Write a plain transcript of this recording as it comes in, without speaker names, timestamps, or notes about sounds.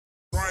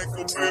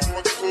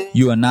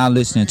You are now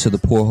listening to the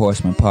Poor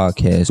Horseman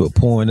podcast, where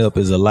pouring up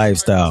is a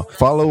lifestyle.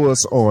 Follow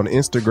us on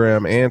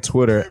Instagram and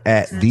Twitter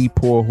at The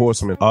Poor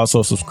Horseman.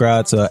 Also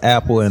subscribe to our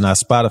Apple and our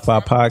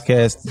Spotify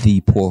podcast,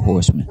 The Poor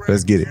Horseman.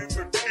 Let's get it.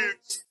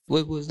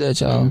 What was that,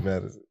 y'all?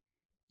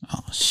 Oh,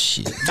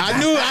 shit. I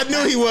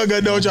knew he wasn't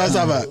gonna know what y'all was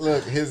talking about.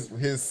 Look,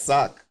 his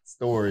sock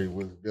story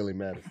was Billy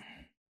Madison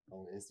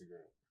on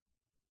Instagram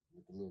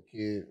with the little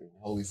kid and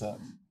holy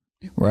socks.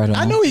 Right on.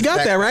 I know he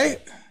got that, right?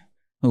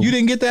 Who? You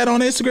didn't get that on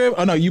Instagram?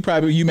 Oh no, you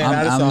may not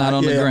have I'm saw not it.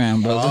 on the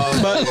gram,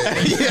 brother. But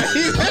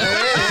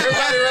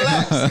Everybody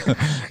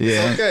relax.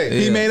 Yeah.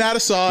 Okay. he may not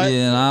have saw it.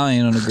 Yeah, I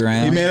ain't on the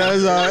gram. He may not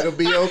have saw It'll it.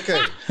 be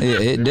okay. Yeah,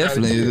 it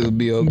definitely will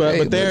be okay.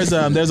 But there's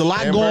a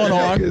lot going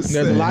on. There's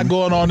a lot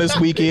going on this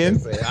weekend.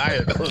 I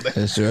didn't know that.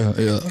 That's true.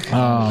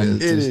 Yeah.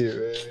 It is,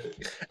 man.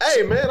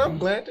 Hey, man, I'm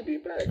glad to be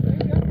back,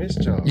 man. I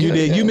missed y'all. You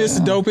did. You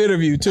missed a dope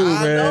interview too,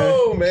 I man.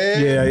 know,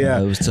 man.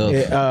 Yeah. It was tough.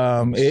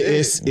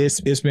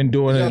 It's been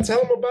doing Y'all it.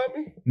 tell them about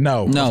me?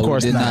 No, of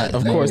course we did not.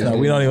 not. Of course not.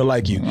 We don't even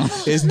like you.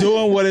 It's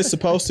doing what it's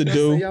supposed to So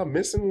do. y'all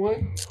missing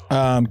one?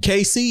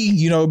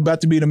 KC, about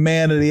to be the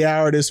man of the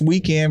hour this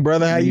weekend,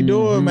 brother. How you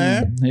doing,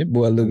 man? Hey,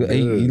 boy, look,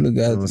 he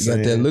got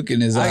that look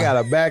in his eye. I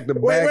got a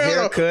back-to-back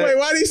haircut. Wait,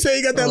 why did he say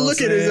he got that look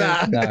in his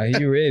eye? Nah,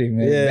 he ready,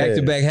 man. Yeah.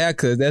 Back-to-back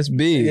haircuts, that's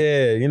big.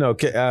 Yeah,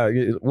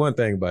 one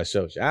thing about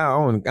Shoshi,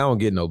 I don't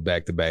get no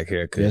back-to-back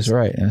haircuts. That's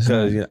right.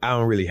 Because I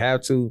don't really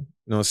have to. You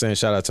know what I'm saying?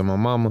 Shout out to my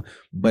mama.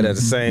 But at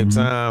the same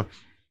time,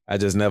 I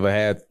just never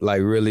had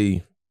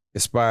really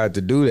aspired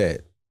to do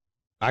that.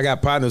 I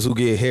got partners who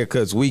get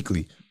haircuts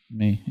weekly.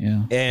 Me,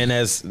 yeah. And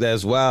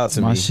that's wild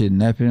to My me. shit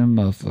napping,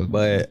 motherfucker.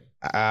 But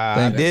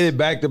I did it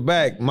back to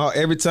back.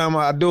 Every time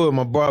I do it,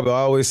 my barber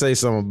always say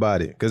something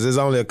about it. Because there's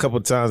only a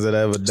couple times that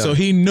I ever done. So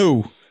he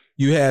knew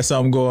you had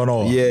something going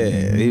on.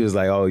 Yeah, he was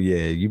like, "Oh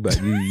yeah,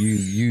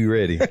 you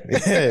ready?"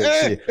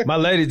 Shit. My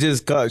lady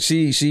just called.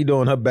 She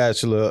doing her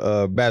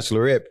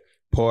bachelorette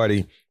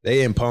party.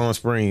 They in Palm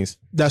Springs.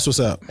 That's what's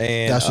up.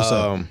 And That's what's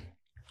up.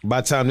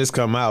 by the time this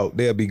come out,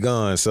 they'll be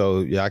gone. So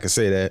yeah, I can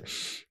say that.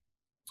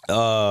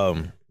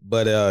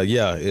 But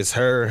yeah, it's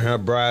her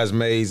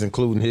bridesmaids,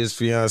 including his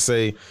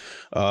fiance,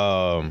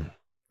 and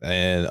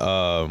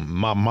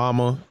my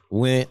mama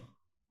went,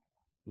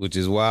 which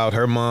is wild.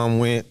 Her mom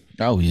went.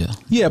 Oh yeah.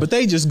 Yeah, but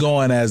they just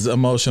going as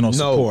emotional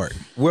support.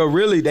 Well,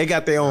 really, they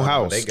got their own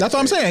house. That's what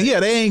I'm saying.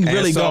 Yeah, they ain't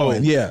really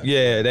going. Yeah.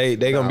 Yeah, they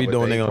gonna be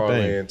doing their own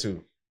thing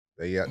too.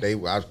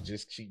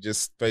 She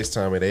just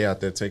FaceTime me. They out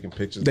there taking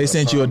pictures. They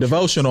sent you a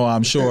devotional,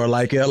 I'm sure.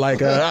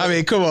 I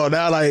mean, come on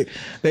now. Like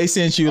they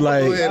sent you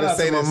like. Shout out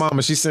to my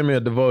mama. She sent me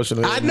a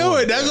devotional. I knew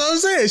it. That's what I'm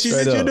saying. She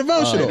sent you a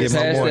devotional. Get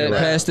my morning right.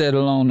 Pass that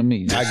along to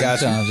me. I got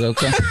you. Sometimes,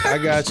 okay. I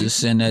got you. Just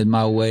send that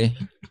my way.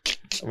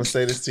 I'm gonna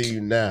say this to you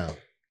now.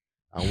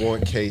 I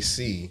want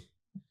KC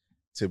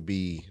to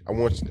be. I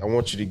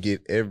want you to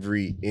get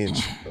every inch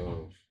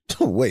of.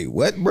 Wait,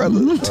 what, brother?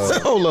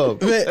 Hold up.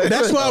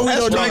 That's why we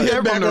don't strike get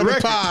that back from the on the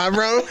record. pod,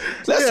 bro.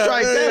 Let's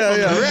strike that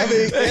from the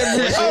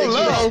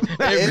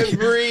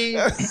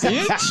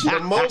record.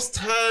 The most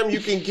time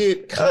you can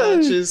get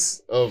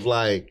conscious of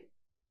like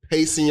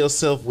pacing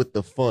yourself with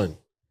the fun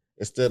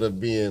instead of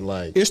being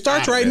like. It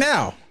starts right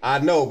now. I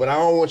know, but I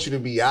don't want you to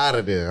be out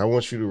of there. I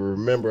want you to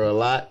remember a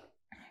lot.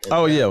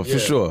 Oh yeah, for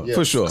sure.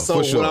 So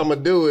what I'm gonna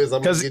do is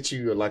I'm gonna get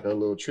you like a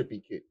little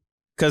trippy kit.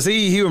 Cause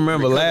he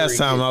remember Recovery last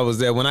time kit. I was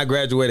there when I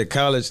graduated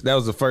college. That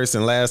was the first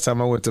and last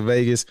time I went to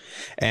Vegas.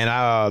 And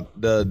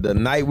the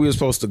night we were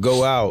supposed to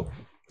go out,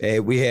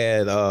 we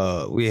had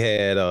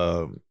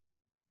a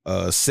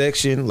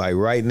section like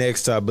right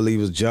next to, I believe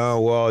it was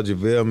John Wall,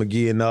 JaVale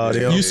McGee, and all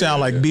them. You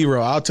sound like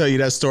B-roll. I'll tell you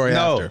that story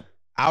after.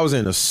 I was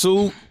in a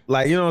suit,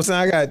 like you know what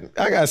I'm saying.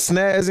 I got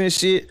snags and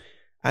shit.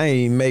 I ain't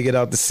even make it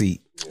out the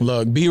seat.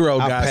 Look, B-roll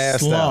got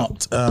passed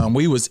slumped.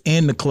 We was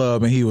in the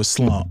club and he was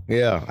slumped.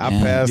 Yeah, I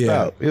passed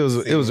out. It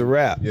was a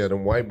wrap. Yeah,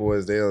 them white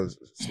boys, they'll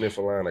sniff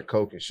a line of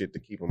coke and shit to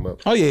keep them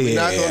up. Oh yeah, We're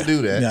not gonna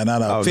do that. Yeah, no.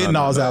 Oh,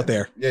 Fentanyl's no. out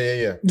there.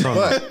 Yeah.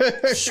 But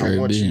I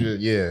want you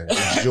to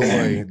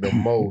enjoy the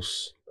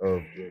most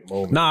of the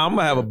moment. Nah, I'm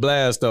gonna have a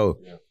blast though.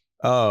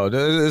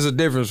 There's a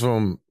difference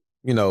from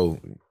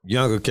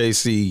younger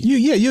KC.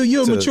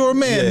 You're a mature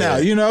man now.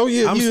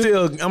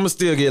 I'm gonna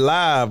still get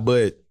live,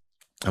 but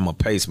I'm gonna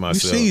pace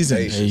myself. You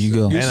seasoned. There you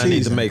go. And I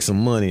need to make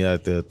some money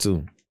out there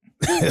too.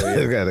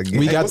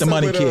 We got the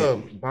money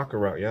kit.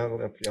 Baccarat,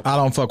 y'all. I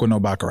don't fuck with no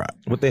baccarat.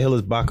 What the hell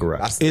is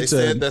baccarat? It's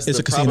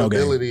a casino game.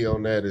 Probability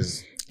on that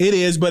is. It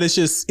is, but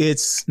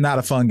it's not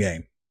a fun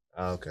game.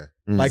 Okay.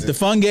 Like the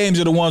fun games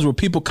are the ones where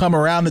people come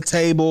around the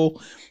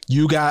table.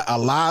 You got a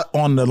lot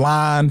on the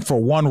line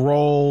for one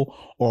roll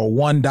or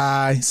one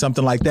die,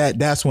 something like that.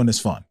 That's when it's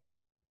fun.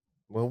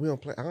 Well, we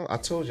don't play. I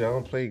told you I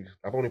don't play.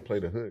 I've only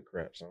played the hood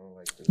craps. I don't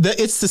like that.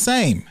 It's the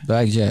same.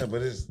 Blackjack. Yeah,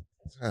 but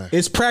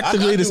it's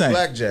practically I the do same.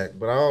 Blackjack,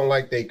 but I don't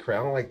like that crap.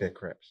 I don't like that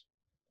craps.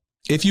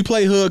 If you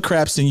play hood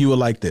craps, then you will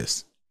like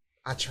this.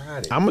 I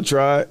tried it. I'm gonna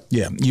try it.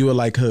 Yeah, you will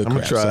like hood I'm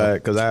craps. gonna try it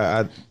because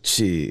I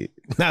shit.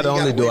 Not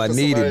only do I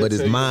need it, but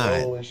it's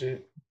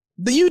mine.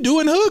 You do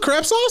in hood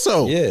craps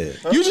also. Yeah.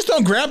 You just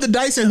don't grab the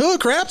dice in hood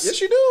craps.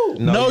 Yes, you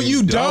do. No,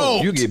 you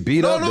don't. You get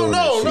beat up. No.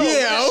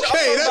 Yeah,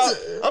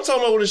 okay. I'm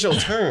talking about when it's your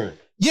turn.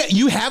 Yeah,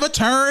 you have a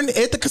turn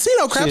at the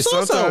casino craps Shit,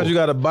 also. sometimes you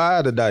gotta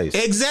buy the dice.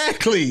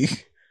 Exactly.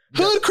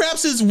 Hood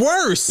craps is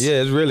worse.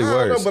 Yeah, it's really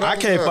worse. but I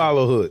can't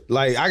follow hood.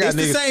 Like I got It's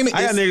the niggas. same-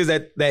 I got niggas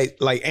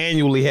that like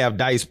annually have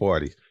dice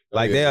parties.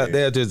 Like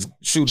they'll just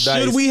shoot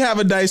dice. Should we have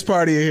a dice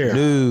party in here?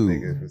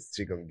 Dude.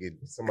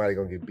 Nigga, somebody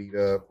gonna get beat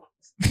up.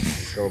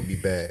 It's gonna be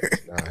bad.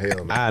 Nah,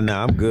 hell no.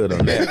 Nah, I'm good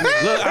on that.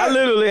 Look, I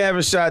literally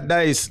haven't shot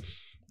dice.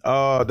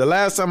 The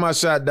last time I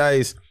shot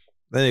dice,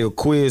 that nigga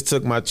Quiz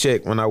took my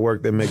check when I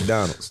worked at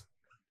McDonald's.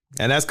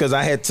 And that's because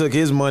I had took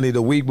his money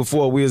the week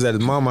before we was at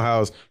his mama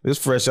house. He was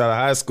fresh out of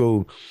high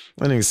school.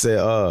 That nigga said,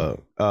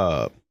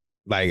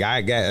 like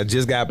I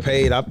just got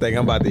paid. I think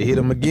I'm about to hit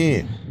him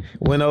again.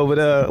 Went over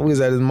there. We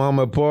was at his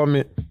mama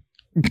apartment.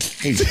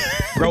 He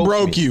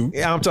broke you.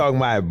 Yeah, I'm talking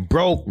about it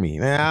broke me.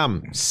 Man,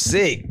 I'm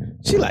sick.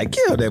 She like,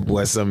 give that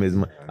boy some of his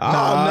money.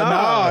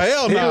 Oh,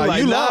 hell He no. was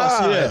like, You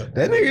lost, yeah.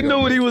 That nigga knew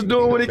what he was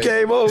doing when he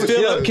came over.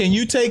 Philip, can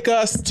you take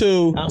us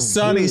to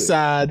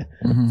Sunnyside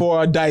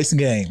for a dice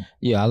game?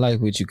 Yeah, I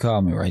like what you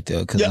call me right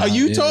there. Yeah,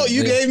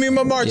 you gave me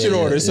my marching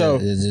order, so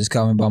just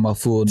call me by my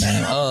full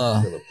name.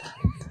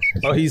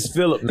 Oh, he's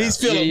Philip now. he's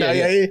Philip now.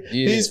 Yeah,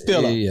 he's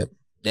Philip. Yeah.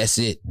 That's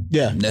it.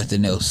 Yeah.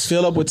 Nothing else.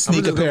 Philip with I'm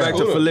sneaker just go back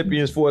apparel. to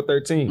Philippians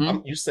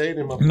 4:13. You say it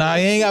in my. Nah,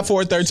 he ain't got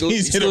 413s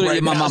in Scooter, it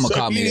right my now, mama so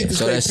called he me need that, to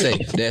so say that's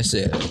safe. That's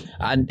it.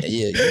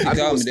 You can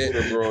call me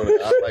that.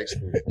 I like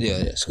Scooter.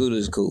 Yeah, Scooter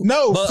is cool.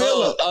 No, but,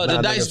 Philip. the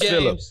Nah, dice nigga,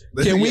 Philip. games.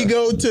 Can we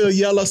go to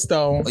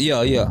Yellowstone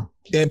Yeah.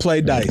 and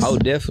play dice? Oh,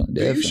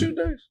 definitely. You shoot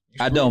dice?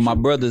 I don't. My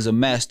brother's a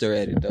master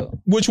at it though.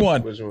 Which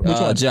one? Which one?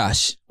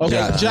 Josh.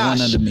 Okay, Josh.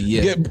 One under me.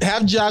 Yeah.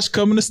 Have Josh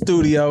come in the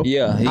studio.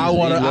 Yeah. I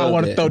want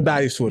to that. throw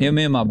dice with him.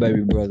 Him and my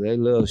baby brother. They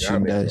love Y'all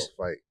shooting niggas dice.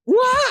 don't fight.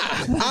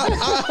 Why?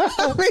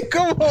 I mean,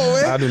 come on,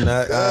 man. I do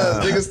not.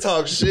 Niggas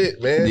talk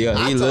shit, man. Yeah,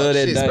 I he talk love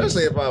that shit, dice.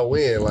 especially if I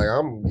win. Like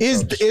I'm.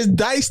 Is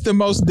dice the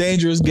most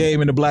dangerous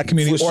game in the black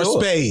community, For or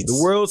sure. spades?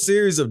 The World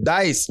Series of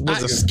Dice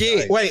was a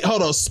skit. Wait,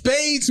 hold on.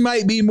 Spades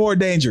might be more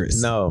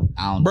dangerous. No.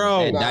 I don't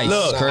Bro, know. That dice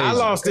look, is crazy. I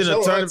lost in a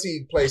Your tournament.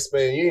 auntie play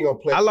spade. You ain't gonna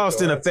play. I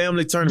lost in a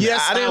family tournament.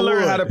 Yes, I didn't I learn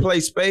would. how to play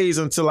spades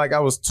until like I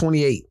was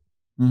 28.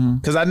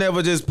 Because I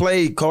never just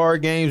played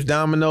card games,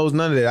 dominoes,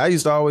 none of that. I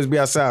used to always be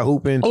outside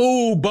hooping.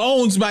 Oh,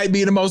 bones might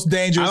be the most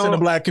dangerous in the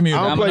black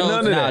community. I don't play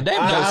none of that.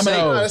 Dominoes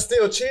safe. That's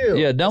still chill.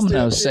 Yeah, That's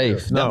dominoes still chill.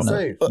 safe. No.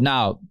 Dominoes. Safe.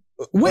 Now,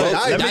 Wait,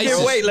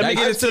 Let me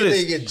get into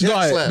this. Get go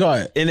ahead. Go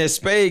ahead. In that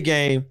spade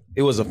game,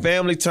 it was a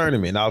family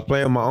tournament. I was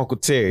playing with my Uncle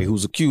Terry,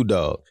 who's a Q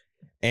dog.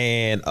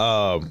 And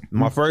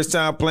my first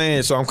time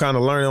playing, so I'm kind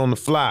of learning on the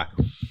fly.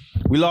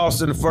 We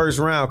lost in the first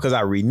round because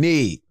I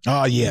reneged.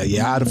 Oh, yeah. I'd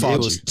have It fought you.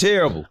 was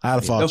terrible. I'd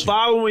have The fought you.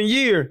 following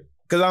year,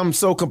 because I'm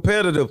so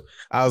competitive,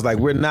 I was like,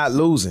 we're not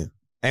losing.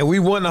 And we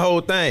won the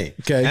whole thing.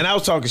 Okay. And I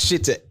was talking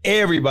shit to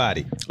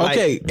everybody. Like,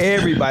 Okay.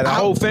 everybody. The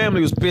whole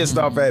family was pissed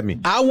off at me.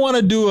 I want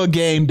to do a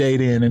game date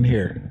in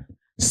here.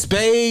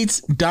 Spades,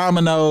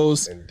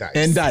 dominoes, And dice.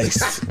 and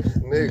dice.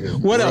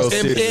 Nigga. What else?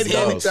 Real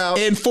serious dogs.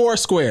 In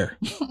Foursquare.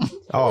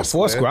 Oh,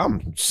 Foursquare. I'm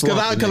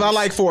Because I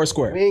like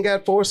Foursquare. We ain't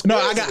got four No,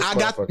 squares. I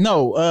got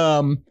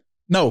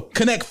no,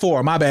 Connect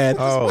Four, my bad.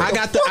 Oh. I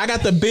got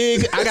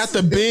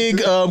the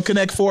big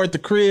Connect Four at the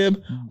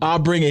crib. I'll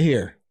bring it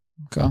here.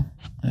 okay.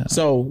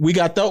 So we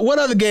got what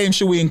other game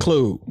should we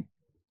include?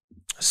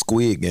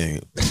 Squid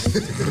Game.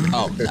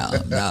 Oh,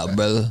 no,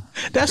 brother.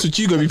 That's what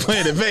you gonna be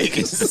playing in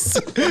Vegas.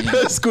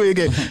 Squid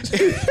Game.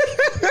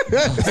 Call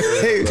That's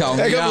me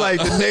gonna be out. like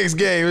the next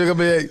game. It's gonna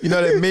be, you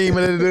know that meme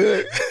when they do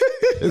it?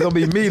 It's gonna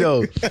be me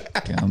though.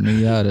 Count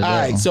me out of All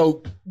that right, one.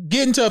 so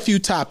get into a few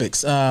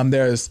topics.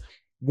 There's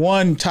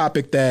one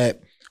topic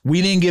that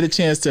we didn't get a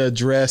chance to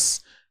address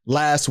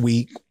last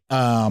week.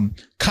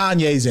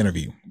 Kanye's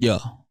interview. Yeah.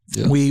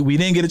 We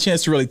didn't get a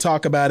chance to really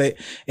talk about it,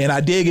 and I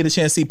did get a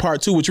chance to see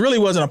part 2, which really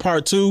wasn't a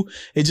part 2.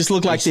 It just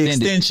looked like the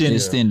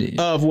extension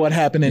of what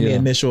happened in the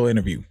initial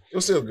interview. It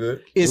was still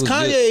good. Is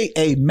Kanye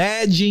a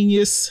mad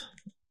genius,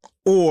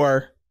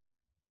 or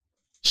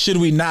should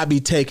we not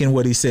be taking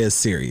what he says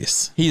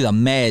serious? He's a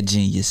mad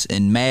genius,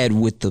 and mad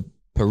with the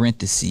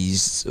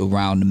parentheses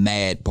around the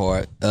mad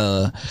part.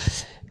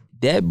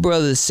 That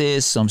brother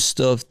says some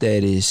stuff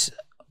that is,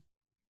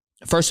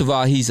 first of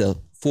all, he's a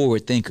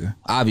forward thinker.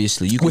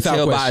 Obviously, you can Without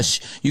tell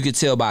question.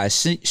 by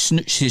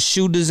his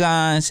shoe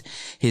designs,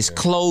 his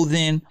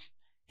clothing,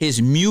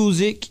 his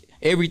music.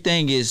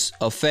 Everything is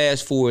a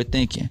fast forward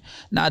thinking.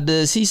 Now,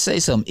 does he say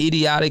some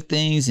idiotic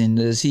things? And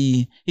does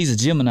he's a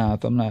Gemini,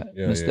 if I'm not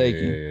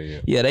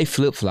mistaken. Yeah, they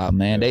flip flop,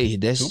 man.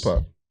 That's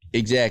Tupac.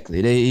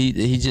 exactly.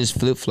 He just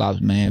flip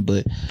flops, man.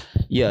 But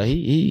yeah,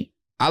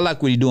 I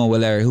like what he doing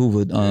with Larry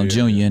Hoover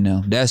Jr.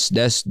 now. That's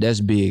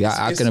big.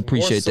 I can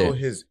appreciate more so that.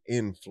 his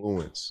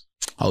influence.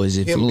 Oh, is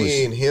it Him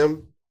being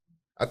him.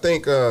 I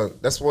think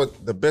that's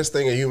what the best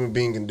thing a human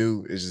being can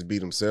do is just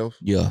beat himself.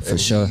 Yeah, for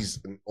And sure. He's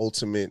an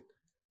ultimate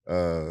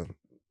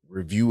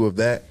review of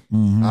that,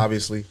 Mhm.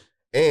 obviously.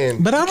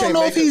 But I don't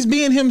know if he's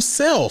being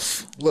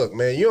himself. Look,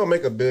 man, you don't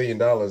make $1 billion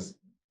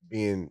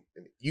being.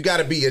 You got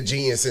to be a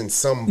genius in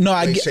some. No,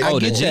 I get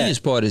the genius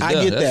part is. I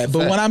get that,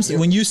 but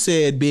when you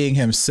said being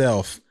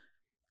himself,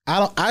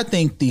 I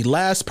think the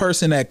last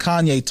person that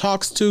Kanye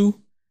talks to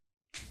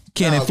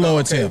can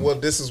influence him. Well,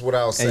 this is what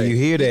I'll say. And you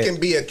hear that. He can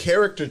be a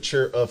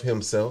caricature of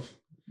himself.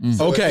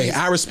 So okay,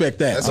 I respect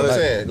that. That's what I'm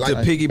saying. To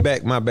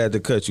piggyback, my bad to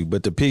cut you,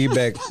 but to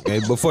piggyback,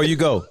 before you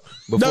go.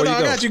 I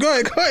got you. Go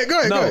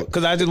ahead. No,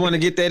 because I just want to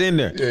get that in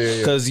there.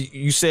 Because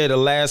you said the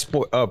last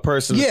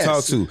person to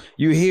talk to.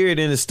 You hear it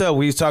in the stuff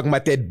where he's talking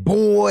about that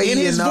boy in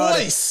his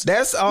voice.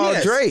 That's all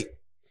Drake.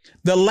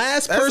 The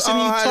last person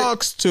he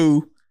talks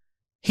to,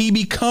 he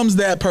becomes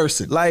that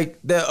person. Like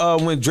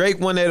that when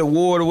Drake won that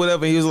award or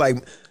whatever, he was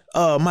like,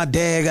 my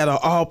dad got an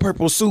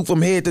all-purple suit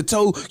from head to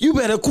toe. You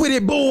better quit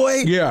it,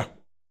 boy. Yeah.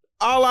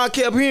 All I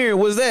kept hearing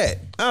was that.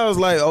 I was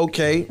like,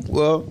 okay,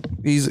 well,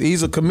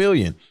 he's a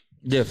chameleon.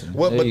 Definitely.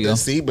 Well,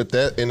 but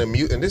that in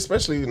and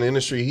especially in the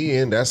industry he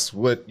in, that's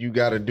what you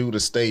got to do to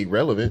stay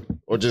relevant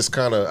or just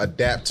kind of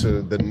adapt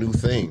to the new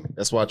thing.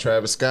 That's why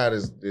Travis Scott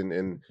is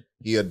and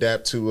he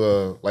adapt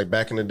to like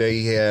back in the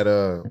day he had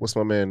what's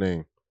my man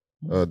name?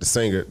 The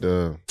singer,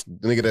 the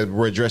nigga that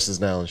wear dresses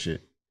now and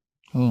shit.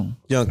 Young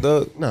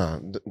Thug? Nah,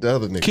 the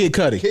other nigga. Kid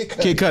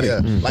Cudi.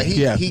 Yeah. Like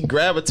he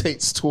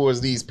gravitates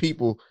towards these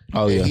people.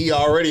 Oh yeah. He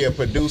already a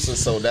producer,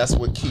 so that's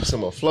what keeps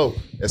him afloat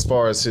as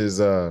far as his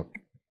the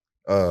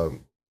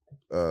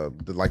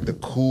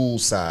cool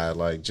side,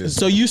 like just.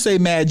 So you say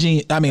mad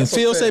genius. I mean,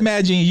 Phil say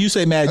mad genius. You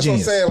say mad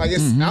genius. That's what I'm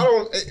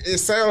saying. Like it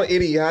sounds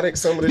idiotic.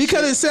 Some of this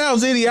because shit, it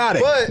sounds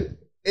idiotic, but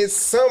it's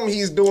something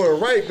he's doing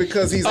right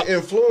because he's an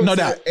influencer, no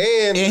doubt,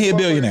 and he's a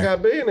billionaire.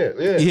 Got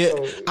billionaire. Yeah.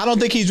 So. I don't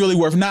think he's really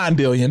worth $9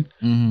 billion,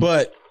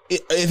 but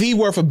if he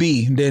worth a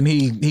B, then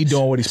he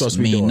doing what he's supposed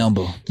to be doing.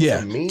 Number.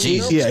 Yeah,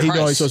 Jesus he doing what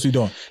Christ. he's supposed to be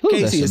doing. Ooh,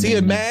 Casey, is he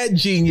a mad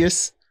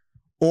genius,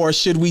 or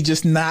should we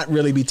just not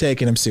really be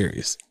taking him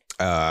serious?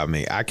 I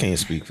mean, I can't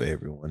speak for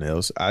everyone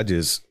else.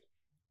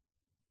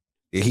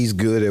 He's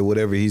good at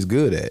whatever he's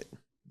good at.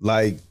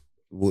 Like,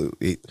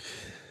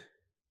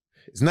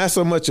 it's not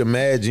so much a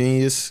mad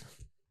genius.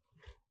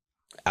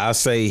 I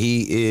say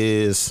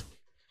he is,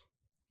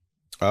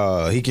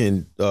 he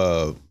can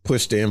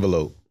push the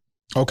envelope.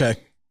 Okay.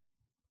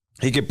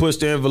 He can push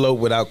the envelope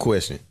without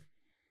question.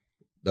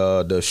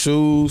 The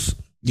shoes,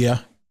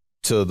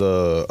 to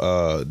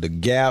the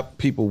Gap,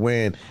 people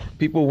wearing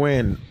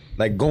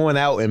like going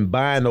out and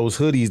buying those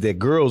hoodies that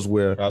girls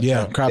wear. Crop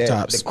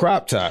tops. The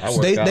crop tops.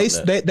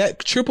 That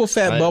triple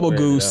fat bubble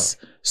goose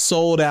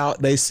sold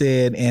out, they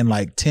said, in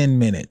like 10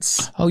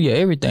 minutes. Oh yeah,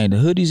 everything. The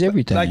hoodies,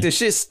 everything. Like the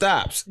shit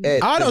stops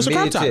at I know, it's a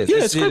crop top. Yeah,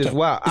 it's a crop top.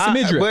 Wow. It's a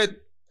midriff. But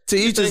to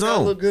each his I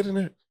own. look good in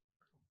it.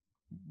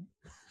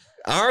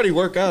 I already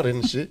work out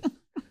in the shit.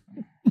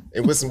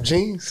 And with some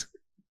jeans.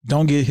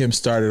 Don't get him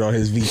started on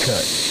his V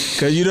cut,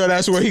 because you know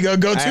that's where he gonna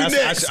go to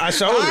next. I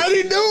showed it. I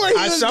already knew where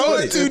he was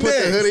going to Put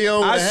the hoodie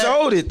on. I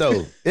showed it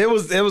though. It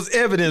was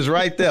evidence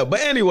right there. But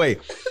anyway,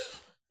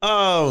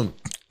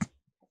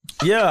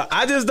 yeah,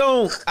 I just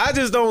don't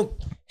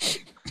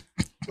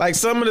like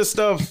some of the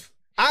stuff.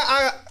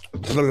 I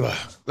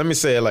let me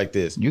say it like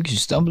this. You keep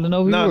stumbling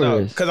over your No,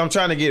 words. because I'm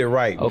trying to get it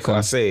right before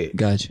I say it.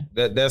 Gotcha.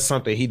 That's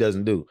something he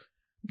doesn't do.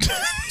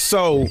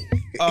 So,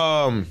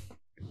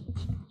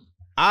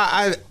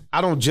 I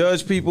don't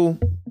judge people.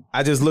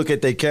 I just look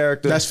at their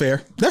character. That's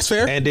fair.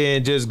 And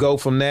then just go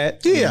from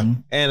that. Yeah.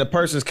 And a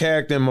person's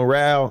character and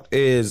morale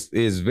is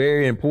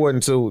very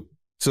important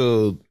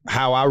to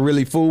how I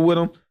really fool with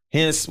them.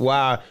 Hence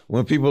why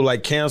when people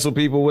like cancel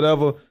people,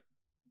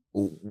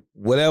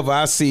 whatever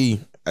I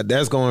see,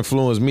 that's going to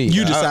influence me.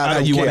 You decide I how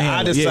don't you care. want to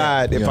handle it.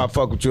 I decide if I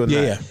fuck with you or not.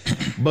 Yeah.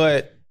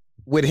 But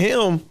with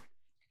him,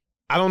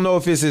 I don't know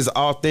if it's his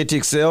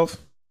authentic self,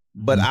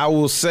 but I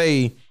will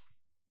say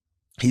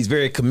he's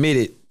very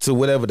committed to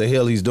whatever the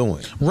hell he's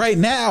doing. Right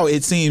now,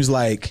 it seems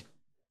like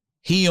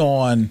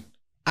I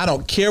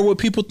don't care what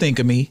people think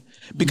of me,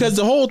 because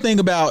the whole thing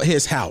about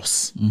his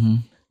house,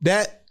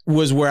 that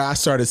was where I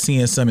started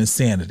seeing some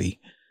insanity.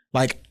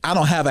 Like, I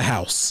don't have a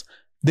house.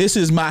 This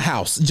is my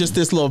house. Just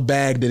this little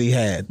bag that he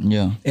had.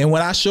 Yeah. And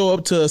when I show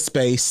up to a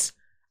space,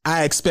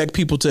 I expect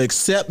people to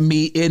accept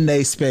me in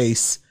their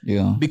space.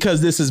 Yeah.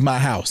 Because this is my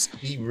house.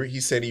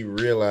 He said he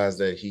realized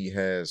that he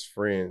has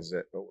friends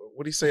that.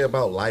 What do you say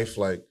about life?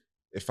 Like,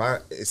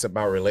 it's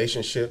about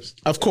relationships.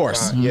 Of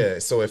course. Yeah.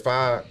 So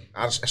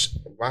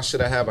why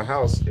should I have a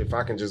house if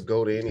I can just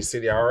go to any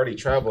city? I already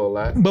travel a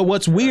lot. But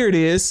what's weird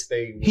is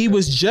he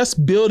was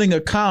just building a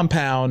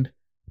compound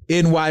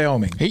in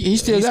Wyoming. He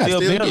still got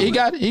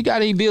it. He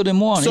got building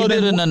more. So he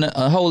building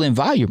a whole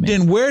environment.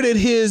 Then where did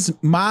his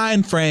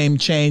mind frame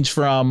change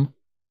from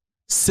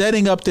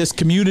setting up this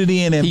community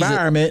and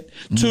environment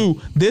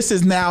to this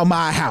is now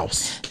my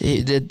house?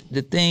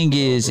 The thing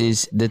is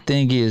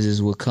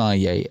with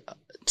Kanye,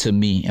 to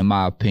me, in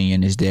my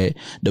opinion, is that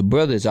the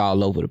brother's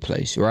all over the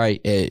place, right?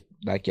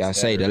 Like y'all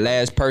say, the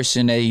last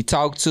person that he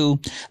talked to,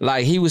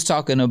 like he was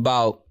talking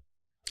about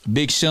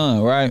Big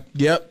Sean, right?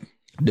 Yep.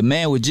 The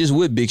man was just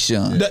with Big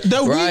Sean.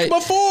 The week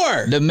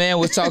before. The man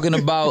was talking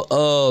about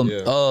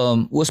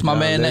what's my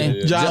man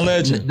name? John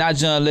Legend. Not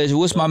John Legend.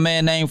 What's my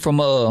man name from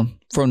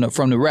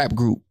the rap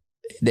group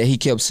that he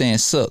kept saying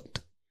sucked?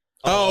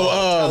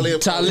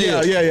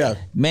 Talib. Yeah.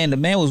 Man, the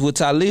man was with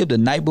Talib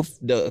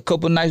a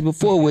couple nights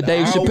before with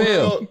Dave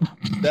Chappelle.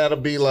 That'll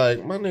be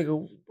like, my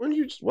nigga,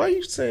 why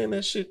you saying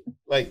that shit?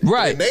 Like,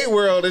 right. In their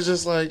world, it's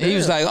just like, he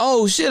was like,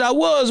 oh shit, I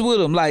was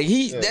with him. Like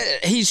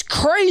he's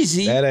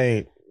crazy. That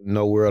ain't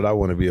no world I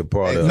want to be a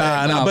part of.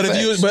 Nah. But if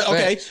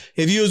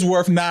you was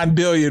worth $9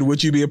 billion,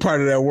 would you be a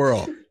part of that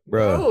world?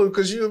 Bro, no,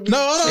 because you. If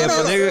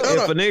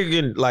a nigga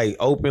can like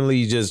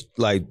openly just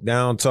like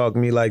down talk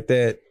me like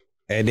that,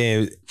 and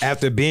then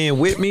after being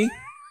with me,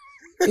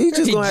 he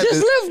just gonna have to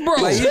left, bro.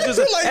 Like, he just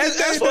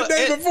like the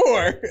day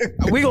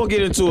before. We gonna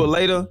get into it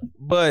later,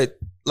 but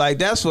like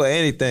that's for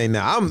anything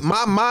now.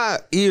 My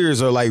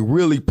ears are like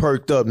really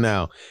perked up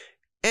now.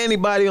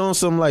 Anybody on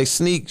some like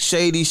sneak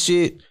shady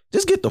shit,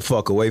 just get the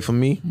fuck away from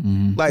me.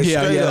 Like straight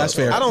up. That's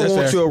fair. I don't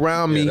want you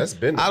around me. That's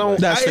been I don't.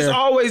 That's it's fair.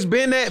 always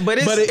been that, but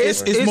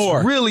it's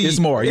more. Really, it's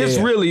more. It's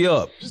really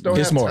up. Just don't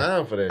have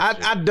time for that.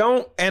 I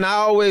don't, and I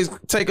always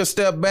take a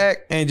step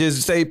back and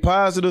just say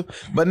positive.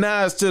 But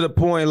now it's to the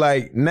point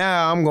like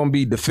now I'm gonna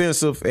be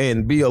defensive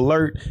and be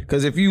alert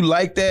because if you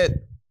like that.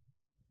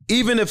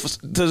 Even if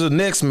to the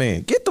next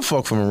man, get the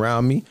fuck from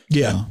around me.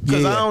 Yeah.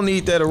 Because I don't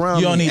need that around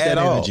me. You don't need at that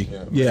all. energy.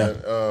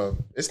 Man,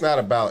 it's not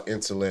about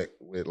intellect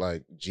with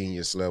like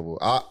genius level.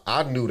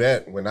 I knew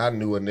that when I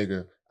knew a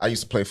nigga. I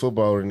used to play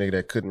football with a nigga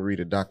that couldn't read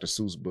a Dr.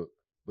 Seuss book,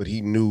 but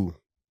he knew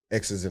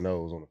X's and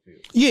O's on the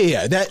field.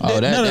 Yeah. None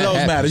of those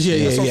happens. matters.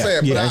 Yeah. That's what I'm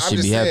saying. But That I'm should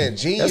just be saying, happening.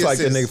 genius That's like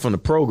the is, nigga from the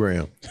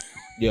program.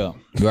 Yeah.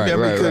 Right,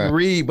 Right. couldn't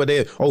read, but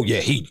then,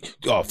 he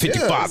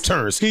 55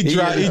 turns. He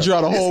draw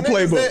the whole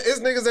playbook. It's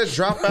niggas that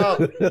drop out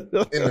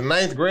in the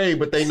 9th grade,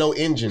 but they know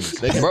engines.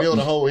 They can build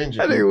a whole engine.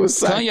 That nigga was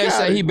Kanye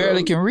said he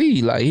barely can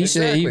read. Like he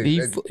said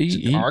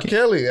he R.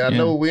 Kelly, I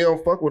know we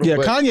don't fuck with him. Yeah,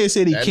 but Kanye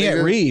said he that can't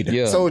nigga- read.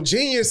 Yeah. So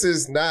genius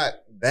is not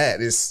that.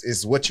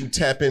 It's what you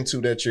tap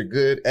into that you're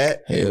good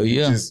at. Hell and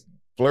you yeah. just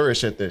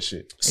flourish at that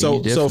shit. So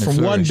He definitely from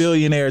one flourished.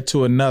 billionaire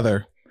to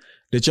another,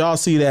 did y'all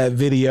see that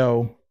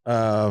video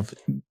of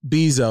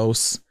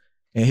Bezos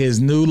and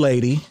his new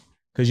lady?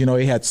 Because you know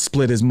he had to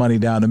split his money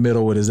down the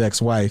middle with his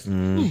ex-wife.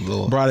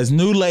 Brought his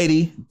new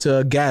lady to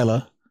a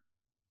gala.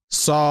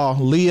 Saw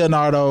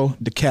Leonardo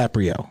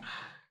DiCaprio.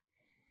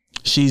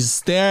 She's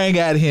staring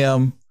at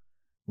him,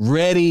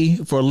 ready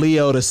for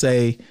Leo to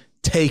say,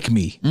 "Take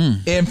me,"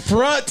 in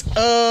front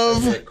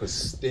of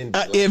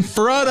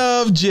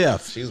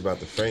Jeff. She was about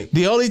to faint.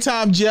 The only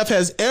time Jeff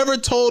has ever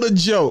told a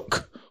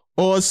joke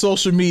on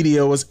social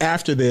media was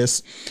after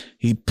this.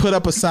 He put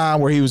up a sign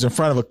where he was in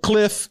front of a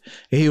cliff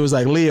and he was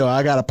like, "Leo,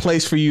 I got a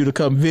place for you to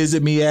come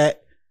visit me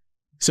at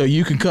so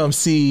you can come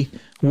see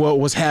what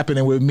was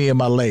happening with me and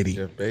my lady."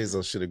 Jeff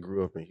Bezos should have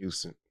grew up in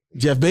Houston.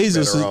 Jeff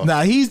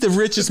Bezos, he's the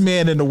richest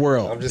man in the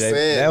world. I'm just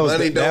saying,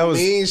 money don't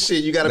mean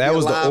shit. You got to be That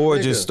was alive, the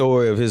origin nigga.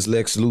 story of his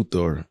Lex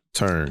Luthor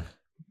turn.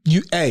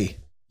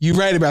 You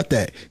right about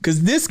that.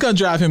 Because this gonna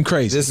drive him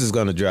crazy. This is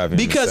gonna drive him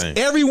because insane.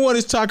 everyone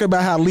is talking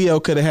about how Leo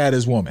could have had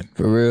his woman.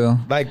 For real.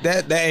 Like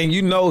that, and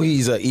you know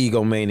he's an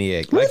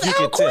egomaniac. Like you Without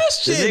can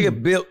question. tell, the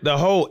nigga built the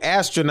whole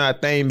astronaut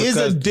thing Is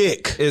because a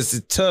dick. it's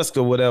Tusk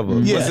or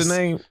whatever. Yes. What's his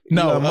name?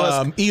 No,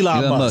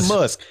 Elon Musk.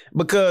 Musk.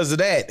 Because of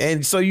that,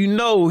 and so you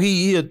know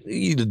he a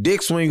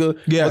dick swinger.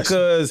 Yes.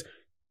 Because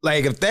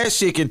like if that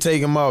shit can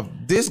take him off,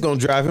 this gonna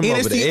drive him And over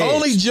it's the the edge.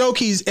 only joke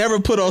he's ever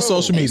put on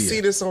social You media.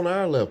 see this on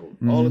our level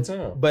all the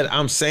time. But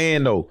I'm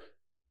saying though,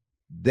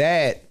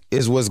 that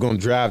is what's gonna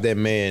drive that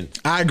man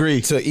I agree.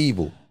 to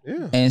evil.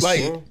 Yeah. And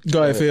Like,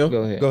 Go ahead, Phil.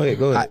 go ahead.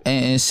 Go ahead.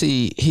 And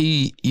see,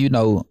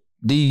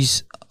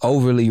 these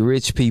overly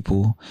rich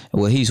people.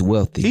 Well, he's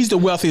wealthy. He's the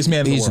wealthiest man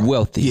in the He's world.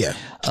 wealthy.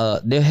 Yeah.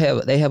 They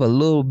have a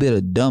little bit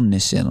of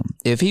dumbness in them.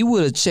 If he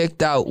would have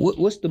checked out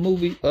what's the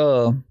movie?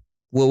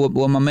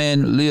 Where my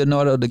man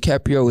Leonardo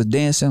DiCaprio was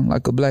dancing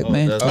like a black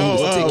man.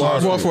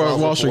 Wolf of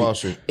Wall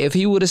Street. If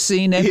he would have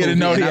seen that, He'd have movie,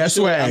 known and he had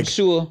swag. I'm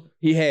sure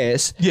he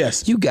has.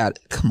 Yes. You got it.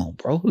 Come on,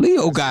 bro.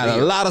 Leo got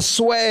a lot of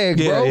swag,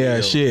 bro. Yeah,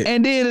 shit.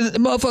 And then the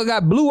motherfucker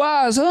got blue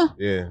eyes, huh?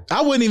 Yeah.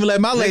 I wouldn't even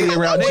let my lady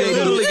around They Jada.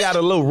 literally got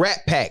a little rat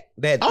pack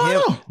that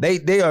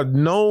they are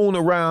known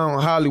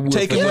around Hollywood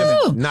Taking for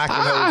women. knocking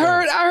I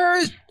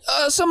heard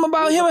something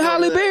about him and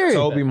Halle Berry.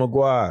 Tobey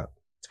Maguire.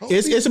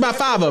 It's about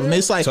 5 of them.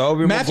 It's like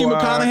Tobey Matthew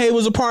Maguire. McConaughey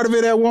was a part of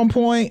it at one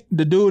point.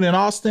 The dude in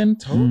Austin.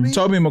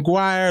 Tobey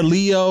Maguire,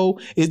 Leo.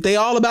 They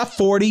all about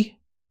 40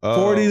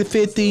 to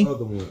 50,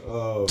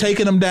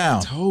 taking them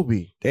down.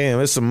 Toby. Damn,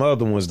 there's some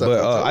other ones,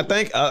 but I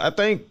think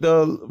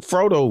the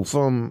Frodo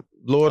from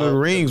Lord of the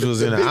Rings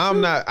was in it.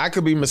 I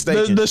could be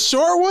mistaken. The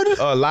short one?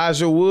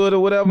 Elijah Wood or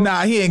whatever.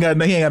 Nah, he ain't got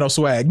no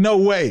swag. No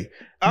way.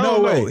 I No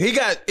don't way. know. He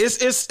got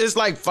it's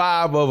like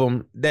 5 of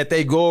them that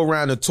they go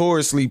around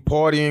notoriously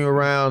partying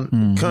around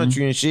the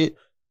country and shit.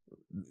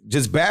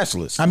 just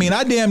bachelors. I mean,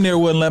 I damn near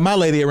wouldn't let my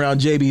lady around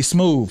JB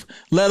Smooth,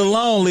 let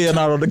alone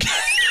Leonardo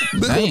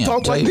DiCaprio. Damn,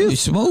 talk like JB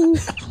this. Smooth.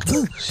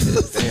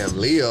 Damn,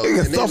 Leo. Nigga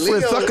And then suffering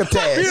Leo,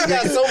 succotash. He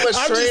got so much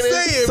I'm training. just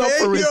saying, man.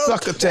 Suffering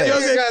succotash.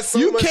 Nigga got so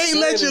You much can't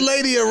let your training.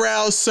 lady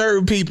around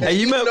certain people. Hey, you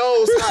He remember?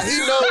 knows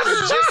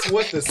just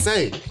what to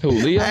say. Who,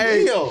 Leo?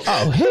 Hey, Leo.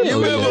 Oh, hell He yeah.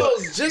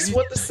 knows just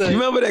what to say. you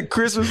remember that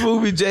Christmas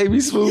movie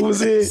JB Smooth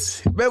was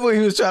in? Remember when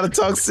he was trying to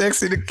talk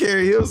sexy to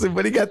Carrie Hilson,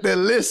 but he got that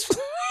lisp.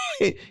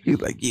 He was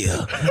like,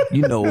 yeah,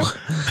 you know,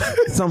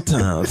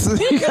 sometimes.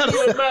 You gotta-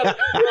 It don't matter,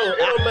 bro, it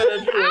don't matter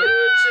if you a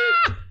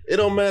hood chick. It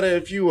don't matter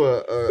if you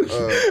a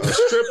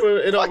stripper.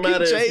 It don't Fucking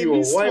matter if you a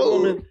JB white Smooth.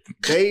 woman.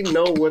 They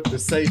know what to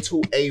say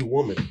to a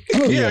woman.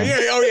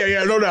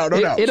 Yeah, no doubt,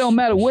 no doubt. It don't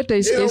matter what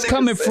they say. don't It's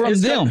coming say- from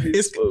it's them.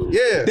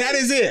 Yeah. That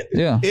is it.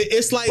 Yeah.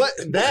 It's like,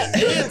 But that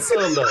and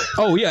some though.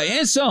 Oh, yeah,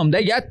 and some.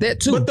 They got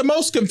that, too. but the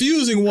most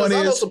confusing one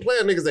Because I know is, some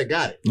player niggas that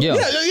got it.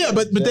 Yeah.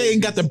 but they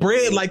ain't got the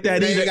bread like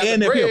that They either. ain't got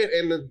And the the bread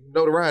and the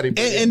notoriety.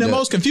 And the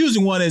most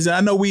confusing one is,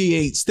 I know we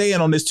ain't staying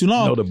on this too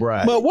long. Know the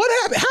bride. But what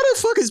happened? How the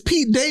fuck is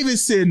Pete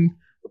Davidson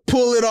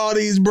pulling all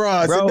these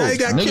bras? Bro, And now he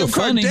got nigga Kim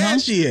funny, huh?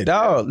 Kardashian.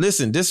 Dog,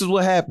 listen, this is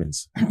what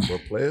happens.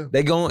 What player?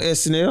 They go on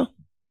SNL.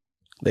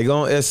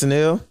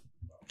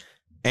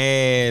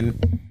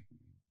 And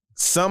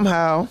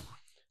somehow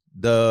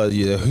the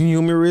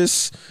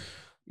humorous,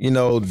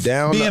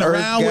 down Being to earth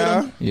around with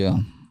guy him. Yeah.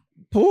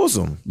 pulls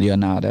them. Yeah,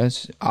 nah,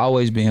 that's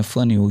always being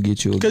funny will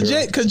get you a girl. Cause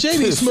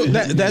JB Smooth,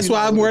 that's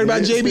why I'm worried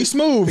about JB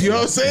Smooth. You know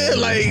what I'm saying?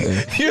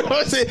 Like, you know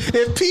what I'm saying?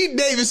 If Pete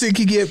Davidson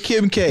can get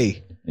Kim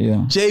K,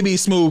 Yeah. JB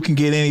Smooth can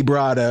get any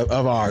broad of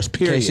ours.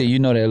 Period. Casey, you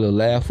know that little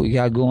laugh we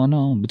got going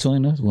on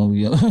between us when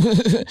we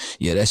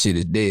yeah, that shit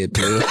is dead,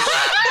 player.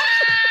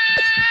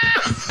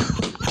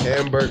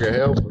 Hamburger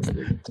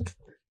helper.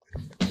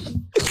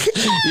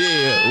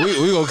 Yeah,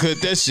 we gonna cut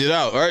that shit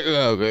out right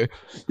now, man.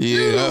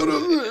 Yeah,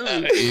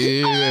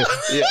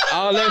 yeah.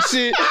 All that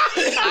shit.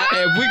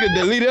 If we could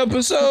delete the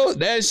episode,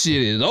 that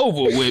shit is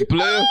over with,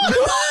 player.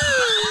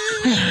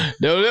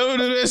 Don't ever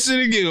do that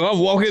shit again. I'm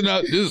walking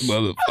out this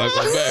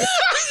motherfucker back.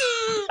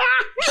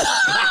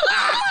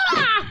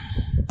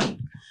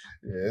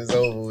 Yeah, it's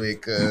over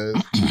with, cuz.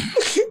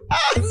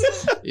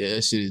 Yeah,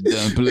 that shit is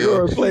done, They player.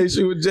 gonna replace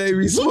you with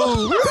JB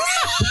Smooth.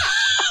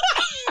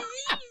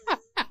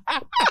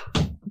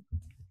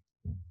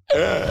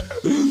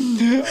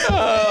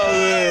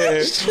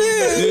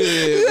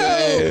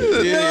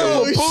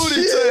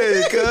 Booty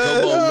take,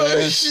 Come on,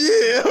 man.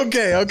 Shit.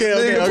 Okay.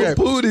 Nigga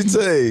for booty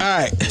take. All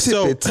right.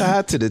 So, Tippy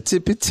tie to the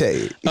tippy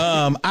take.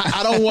 I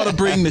don't want to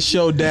bring the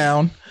show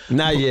down.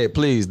 Not yet,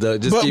 please.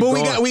 Doug. Just But keep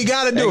going. we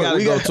gotta do They it. gotta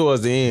We go got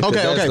towards the end. 'cause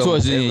Okay, that's okay. gonna-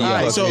 Towards the end, yeah. All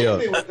right, So-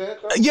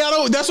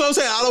 so that's what I'm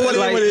saying. I don't want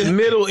like to.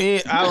 middle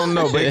end. I don't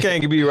know, but it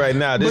can't be right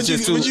now. This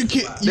is too.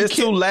 This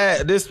too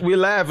laugh. This we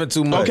laughing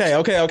too much.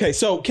 Okay.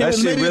 So That Kevin,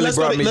 shit maybe really let's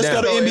go brought to me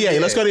NBA.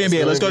 down.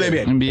 Let's go to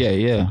NBA.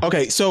 NBA, yeah.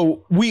 Okay,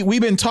 so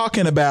we've been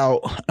talking about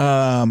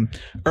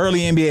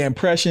early NBA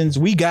impressions.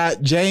 We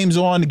got James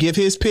on to give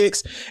his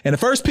picks, and the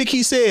first pick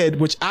he said,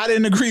 which I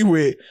didn't agree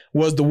with,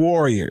 was the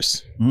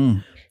Warriors.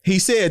 He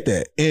said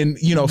that, and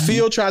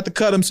Phil tried to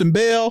cut him some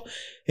bail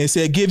and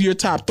said, "Give your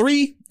top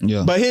three."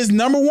 Yeah. But his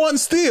number one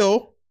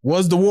still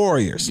was the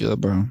Warriors. Yeah,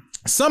 bro.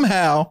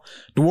 Somehow,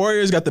 the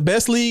Warriors got the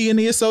best league in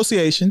the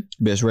association,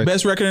 Best record.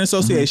 best record in the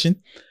association.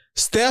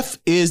 Steph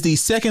is the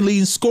second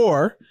leading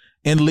scorer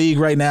in the league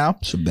right now.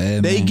 It's a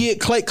bad They man. get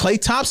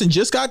Klay Thompson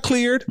just got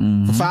cleared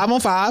for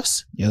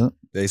 5-on-5s. Yeah.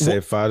 They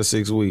said 5 to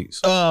 6 weeks.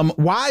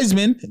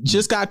 Wiseman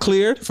just got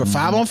cleared for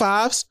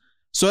 5-on-5s.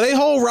 So they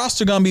whole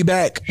roster gonna be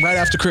back right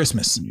after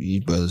Christmas.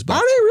 These brothers Are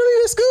back. they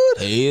really this good?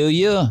 Hell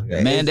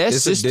yeah. Man, that It's a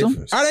system.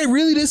 difference. Are they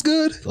really this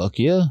good? Fuck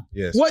yeah.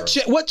 Yes.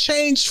 What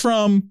changed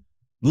from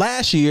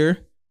last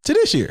year to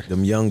this year?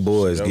 Them young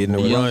boys Young getting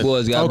boys. the Young run.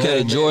 boys got Okay,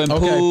 better. Jordan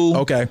Poole.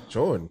 Okay.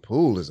 Jordan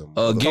Poole is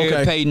a Gary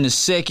Okay. Payton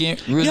II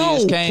really Yo,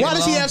 just came why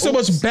does he along. have so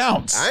much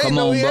bounce? I ain't Come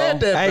know on, he bro. had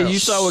that. Hey, bounce. you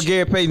saw what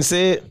Gary Payton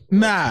said?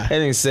 Nah. That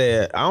nigga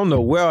said, I don't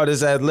know where all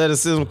this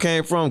athleticism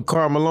came from.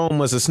 Karl Malone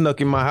must have snuck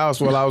in my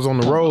house while I was on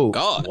the road.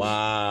 God.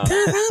 Wow.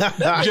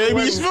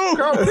 JB Smooth.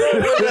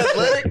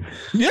 Athletic.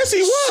 Yes,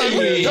 he was.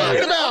 What are you talking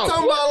I'm about?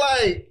 talking about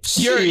like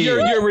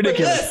You're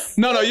ridiculous.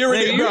 No, you're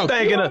Nigga, you ridiculous.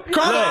 thinking of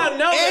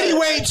And he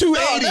weighed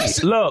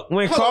 280. look,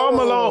 when Karl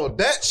Malone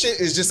that shit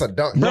is just a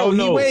dunk. Bro,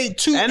 no, he weighed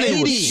that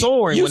nigga 280. was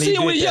soaring You when see he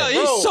when did that.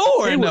 he's Bro,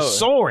 soaring He though. was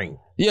soaring.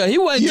 Yeah, he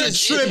wasn't You're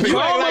just tripping.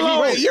 Karl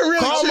Malone, you're really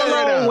Karl tripping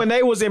right Malone now. when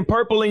they was in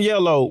purple and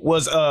yellow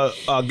was a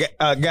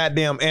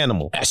goddamn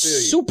animal. a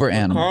super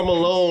animal. Karl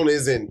Malone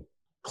isn't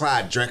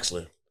Clyde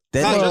Drexler.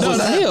 That No, nigga no, was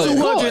no, hell,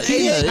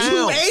 280 yeah, pounds.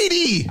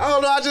 280. I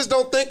don't know. I just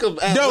don't think of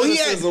No, he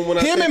had athleticism when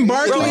I him think and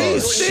Barkley. Bro, Oh,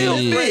 he's still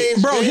shit.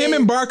 fit. Bro, him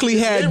and Barkley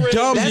had Mid-range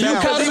dumb game. You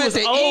bounce. caught him he at was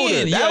the older.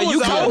 end. That Yeah, you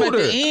was caught him at older.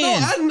 the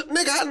end.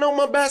 Nigga, I know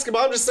my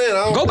basketball. I'm just saying.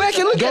 I don't Go back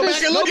and look at Go it.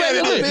 back and look at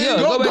it. Yeah,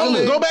 Go go back and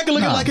look. Go back and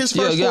look at like his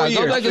first 4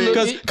 Go back and years.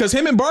 look. Because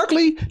him and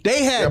Barkley,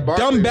 they had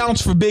Barkley. dumb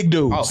bounce for big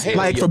dudes. Oh, hell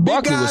like yeah. for big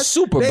Barkley guys, was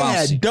super they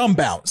bouncy. had dumb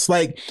bounce.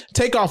 Like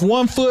take off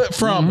 1 foot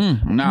from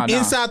Nah.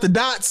 inside the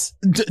dots,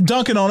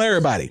 dunking on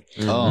everybody.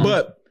 Oh.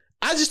 But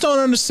I just don't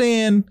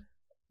understand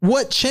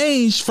what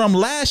changed from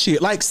last year.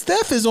 Like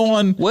Steph is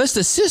on. What's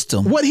the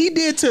system? What he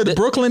did to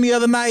Brooklyn the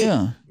other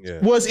night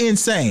was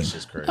insane.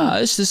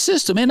 It's the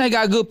system, and they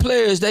got good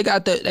players. They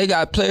got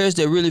players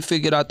that really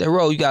figured out their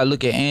role. You got to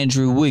look at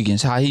Andrew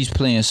Wiggins, how he's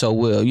playing so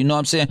well. You know what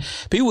I'm saying?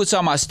 People were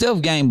talking about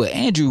Steph game, but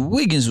Andrew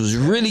Wiggins was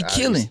really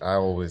killing. I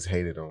always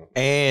hated him.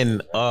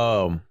 And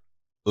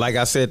like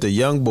I said, the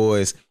young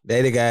boys,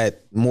 they got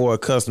more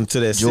accustomed to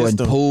that Jordan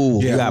system.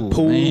 Poole. You got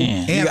Poole.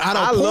 Man. And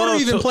Porter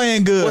even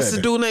playing good. What's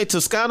the dude named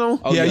Toscano?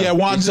 Oh,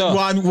 Juan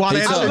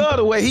I love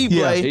the way he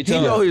play. He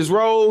know his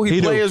role.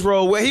 He play his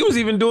role. Well, he was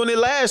even doing it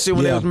last year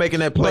when they was making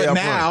that playoff But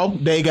now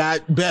they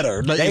got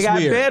better. Like, they got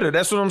better.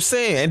 That's what I'm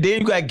saying. And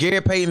then you got Gary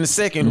Payton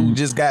II who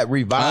just got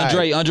revived.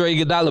 Andre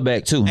Iguodala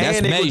back too. That's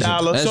And major.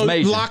 Iguodala. That's so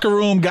major. locker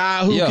room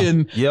guy who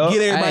can get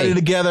everybody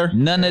together.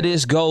 None of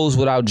this goes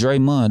without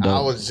Draymond, though.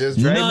 I was just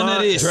None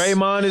of this.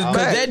 Draymond is Cause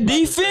back. that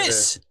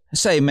defense.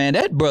 Say, man,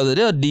 that brother,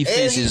 their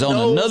defense is on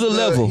another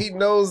level. He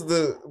knows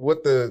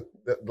what the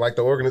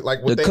organ,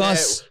 like what The they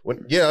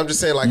had. I'm just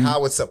saying, like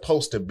how it's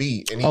supposed to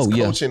be, and he's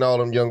coaching all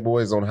them young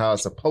boys on how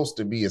it's supposed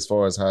to be as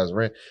far as how it's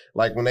ran.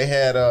 Like when they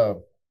had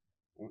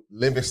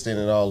Livingston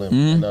and all them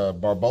and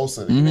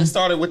Barbosa, it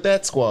started with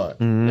that squad.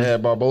 They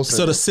had Barbosa.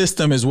 So the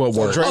system is what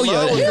works. Hell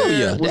yeah, was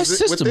that it with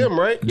system. them,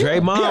 right?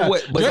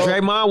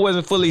 Draymond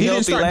wasn't fully He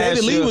healthy didn't start. last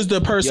David year. Lee was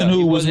the person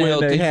who was wasn't when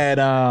healthy. they had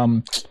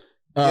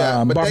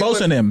but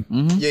Barbosa and him.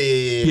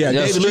 Yeah.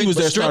 David Lee was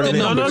there starting.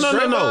 No.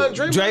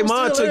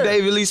 Draymond took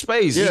David Lee's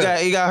space. Yeah.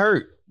 He got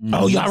hurt.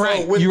 Oh, y'all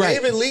right. When You're right.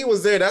 David Lee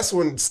was there, that's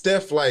when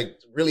Steph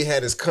really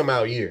had his come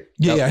out year.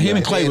 Yeah, him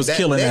and Clay was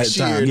killing that next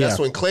time. year, that's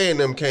when Clay and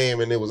them came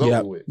and it was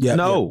over with.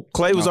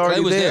 Clay was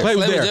already there. Clay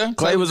was there.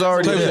 Clay was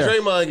already there.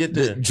 Draymond get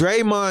there.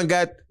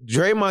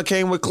 Draymond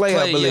came with Clay,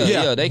 I believe.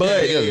 They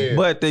came together.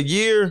 But the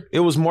year, it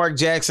was Mark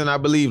Jackson, I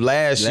believe,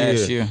 last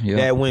year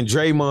that when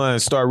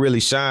Draymond started really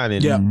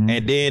shining. Yeah.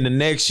 And then the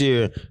next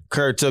year,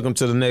 Kurt took him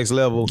to the next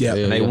level. Yeah.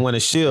 And they won a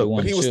ship.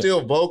 But he was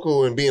still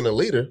vocal and being a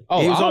leader.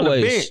 He was on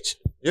the bench.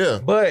 Yeah.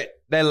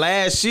 But that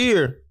last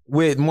year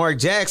with Mark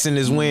Jackson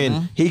is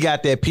when he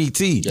got that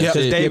PT. Because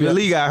David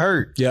Lee got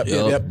hurt. Yep.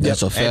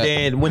 That's a fact. And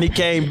then when he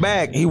came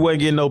back, he wasn't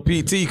getting no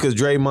PT because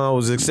Draymond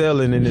was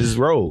excelling in his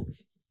role.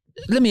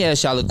 Let me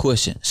ask y'all a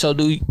question. So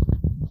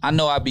I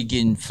know I be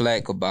getting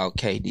flack about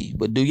KD,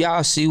 but do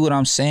y'all see what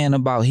I'm saying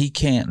about he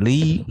can't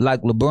lead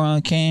like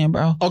LeBron can,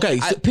 bro? Okay,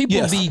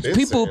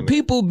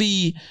 people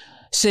be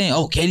saying,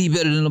 "Oh, KD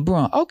better than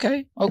LeBron."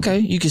 Okay,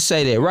 you can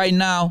say that right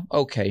now.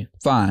 Okay,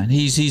 fine.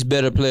 He's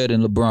better player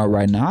than LeBron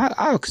right now.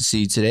 I'll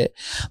concede to that,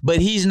 but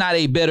he's not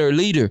a better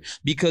leader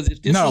because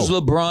if this was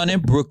LeBron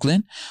in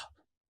Brooklyn.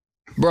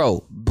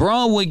 Bro,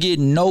 Bron would get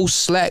no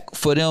slack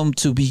for them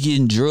to be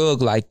getting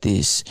drugged like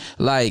this.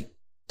 Like,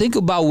 think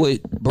about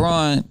what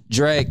Bron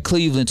dragged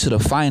Cleveland to the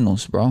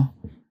finals, bro.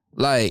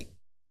 Like,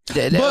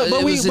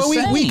 but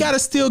we gotta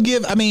still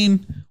give. I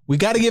mean, we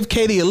gotta give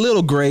KD a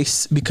little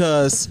grace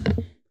because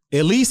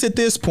at least at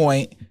this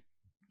point,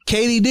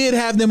 KD did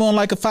have them on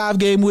like a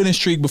 5-game winning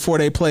streak before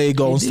they played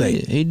Golden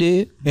State. He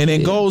did. And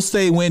then Golden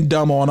State went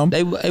dumb on them.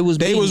 They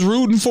was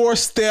rooting for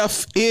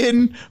Steph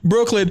in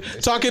Brooklyn,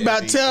 talking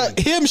about tell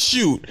him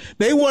shoot.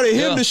 They wanted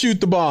him to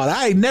shoot the ball.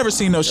 I ain't never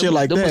seen no shit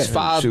like that. There was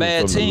 5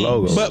 bad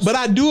teams. But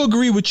I do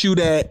agree with you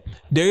that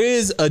there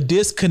is a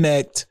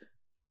disconnect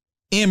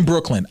in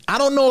Brooklyn. I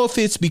don't know if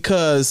it's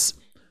because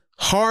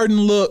Harden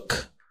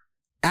look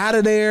out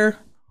of there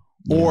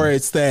or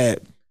it's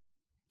that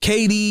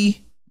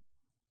KD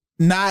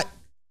not,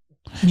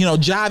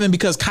 jiving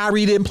because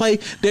Kyrie didn't play.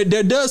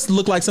 There does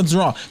look like something's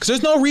wrong. Because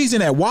there's no reason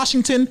that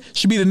Washington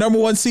should be the number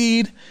 1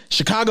 seed,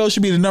 Chicago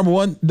should be the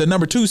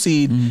number 2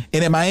 seed, and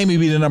then Miami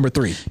be the number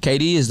 3.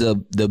 KD is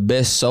the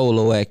best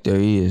solo act there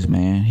is,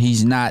 man.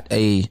 He's not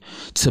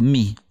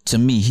to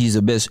me, he's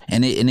the best,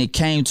 and it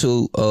came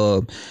to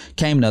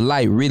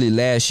light really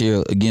last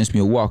year against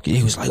Milwaukee.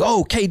 He was like,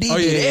 "Oh, KD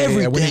did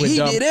everything. He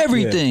did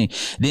everything."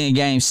 Then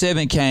Game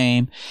 7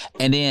 came,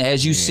 and then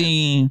as you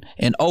seen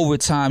in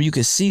overtime, you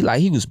could see like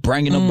he was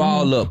bringing the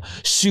ball up,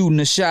 shooting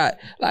the shot.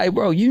 Like,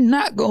 bro, you're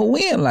not gonna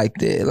win like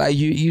that. Like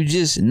you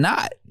just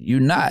not. You're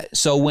not.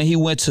 So when he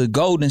went to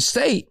Golden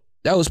State,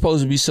 that was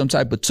supposed to be some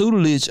type of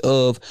tutelage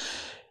of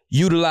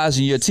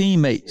utilizing your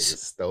teammates. He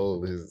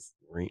stole his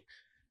ring.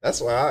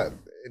 That's why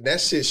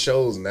that shit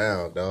shows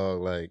now,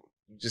 dog. Like,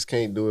 you just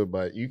can't do it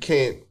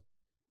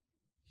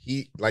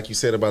like you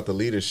said about the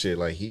leadership,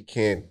 like he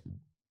can't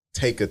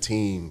take a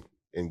team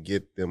and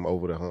get them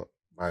over the hump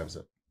by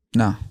himself.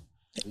 Nah.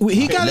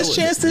 He got his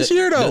chance this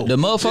year, though. The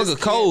motherfucker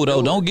cold,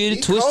 though. Don't get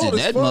it twisted.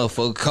 That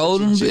motherfucker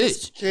cold and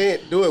bitch.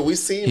 Can't do it. We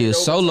seen he a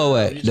solo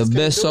act. The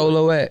best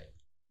solo act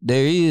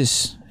there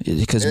is.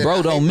 Because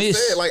bro don't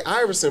miss. Like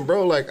Iverson,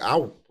 bro, like I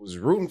was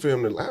rooting for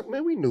him to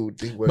man, we knew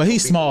but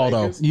he's small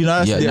though. That's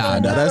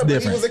different. That's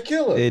different. He was a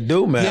killer. It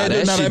do matter.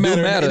 Yeah, that shit do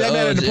matter. That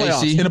matter in the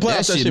playoffs. In the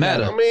playoffs, that shit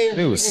matter. I mean,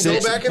 it was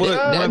 6 go back in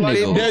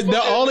foot.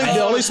 The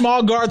only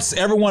small guards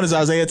ever won is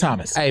Isaiah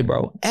Thomas. Hey,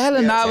 bro,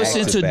 Allen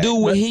Iverson to do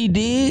what he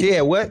did.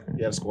 Yeah, what?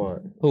 He had a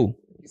squad. Who?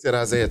 He said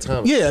Isaiah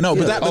Thomas. Yeah, no,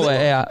 but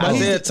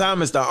Isaiah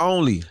Thomas the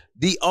only.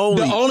 The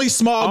only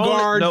small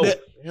guard. No,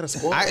 that,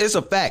 it's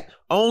a fact.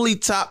 Only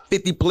top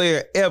 50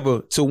 player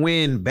ever to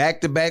win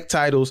back-to-back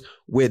titles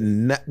with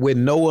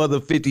no other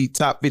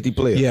top 50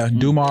 player. yeah,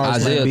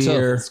 Dumars, Isaiah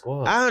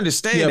Lambeer. I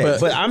understand Yeah, that,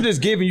 but I'm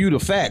just giving you the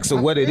facts of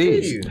what it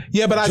is.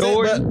 Yeah, but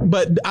Jordan.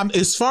 but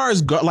as far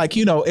as like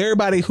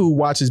everybody who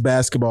watches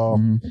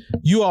basketball,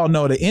 you all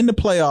know that in the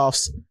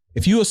playoffs,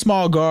 if you a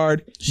small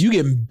guard, you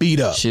getting beat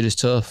up. Shit is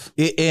tough.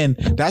 And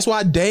that's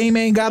why Dame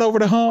ain't got over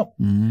the hump.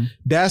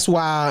 That's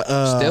why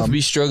Steph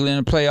be struggling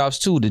in the playoffs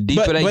too. The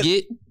deeper they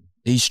get,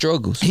 he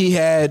struggles. He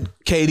had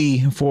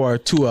KD for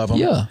 2 of them.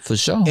 Yeah, for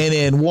sure. And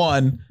then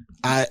one,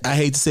 I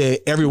hate to say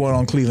it, everyone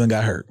on Cleveland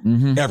got hurt.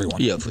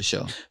 Everyone. Yeah, for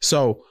sure.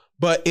 So,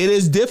 but it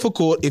is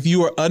difficult if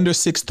you are under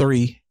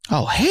 6'3"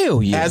 Oh,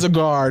 hell yeah. as a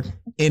guard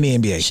in the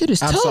NBA. Shit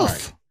is I'm tough.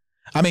 sorry.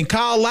 I mean,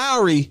 Kyle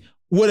Lowry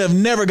would have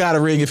never got a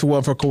ring if it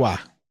wasn't for Kawhi.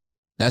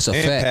 That's a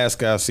And fact.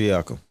 Pascal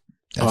Siakam.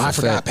 I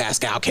forgot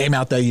Pascal came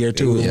out that year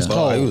too. It was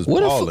cold. He was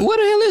What balling. the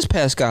hell is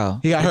Pascal?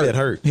 He got hurt.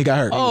 hurt. He got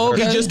hurt. Oh,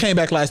 okay. He just came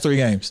back last 3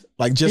 games.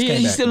 Like just came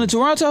He's back. still in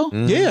Toronto?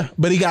 Yeah,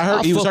 but he got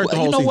hurt. He was hurt the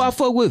whole You know season. why I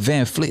fuck with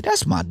Van Fleet?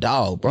 That's my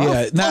dog, bro.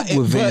 Yeah, Fuck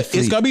with Van but Fleet.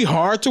 it's gonna be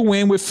hard to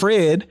win with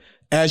Fred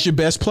as your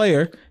best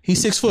player. He's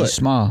 6 foot. He's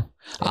small.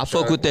 I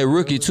fuck with that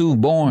rookie too,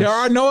 Barnes. There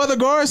are no other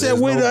guards that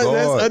win no that's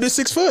guards. under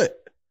 6 foot.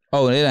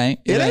 Oh, it ain't.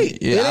 It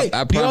ain't. Yeah, It ain't.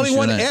 I The promise only you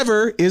one it ain't.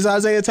 ever is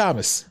Isaiah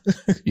Thomas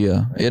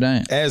Yeah, it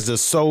ain't. As the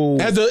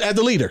sole as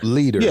the leader.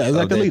 leader Yeah,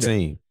 like of the that leader.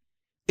 team.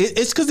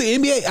 It's because the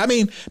NBA. I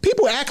mean,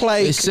 people act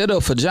like It's set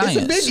up for giants.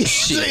 it's a big.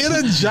 Shit.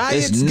 It's a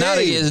Giants game.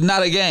 It's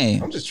not a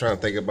game. I'm just trying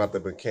to think about the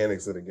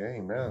mechanics of the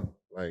game now.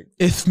 Like,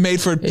 It's made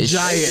for It's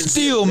giants.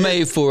 still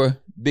made for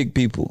big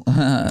people.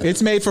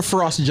 It's made for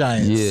Frost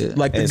Giants. Yeah.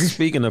 Like And the,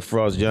 speaking of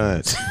Frost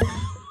Giants,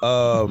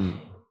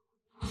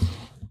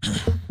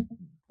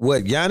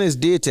 what Giannis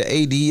did to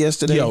AD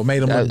yesterday,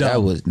 made him look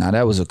dumb.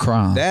 that was a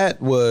crime. that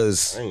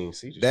was I ain't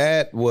see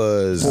that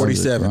was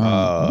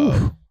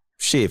 47.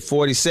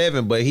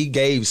 47, but he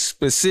gave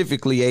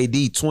specifically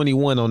AD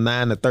 21 on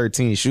 9 of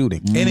 13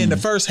 shooting. And in the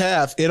first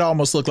half, it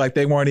almost looked like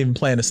they weren't even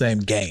playing the same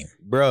game.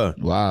 Bruh,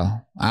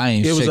 Wow, I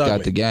ain't It was checked ugly.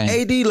 out the game.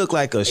 AD looked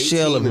like a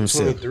shell of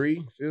himself.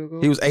 23 field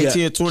goal. He was 18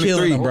 Yeah, and 23,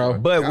 killing him, bro.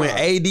 But God. when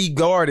AD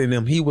guarded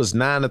him, he was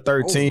 9 of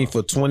 13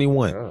 for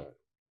 21. God.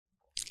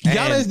 And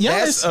Giannis-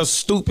 that's a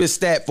stupid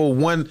stat for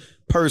one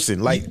person,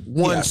 like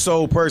one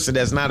sole person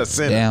that's not a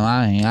center. Damn,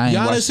 I ain't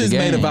Giannis watched the is game.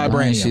 made of I ain't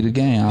vibranium. see the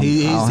game.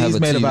 He's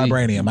made of TV.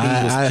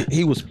 vibranium.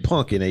 He was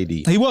punking AD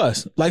He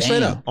was like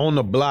straight Damn. up. on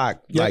the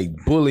block, like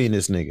bullying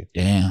this nigga.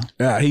 Damn.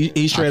 Yeah,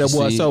 he straight I up can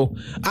was. see So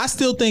I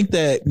still think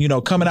that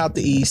coming out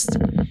the East,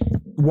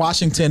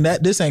 Washington,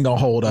 this ain't gonna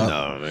hold up.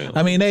 No, man.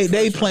 I mean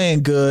they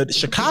playing good.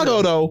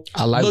 Chicago though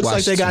I like looks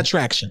like they Washington. got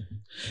traction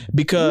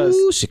because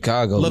Ooh,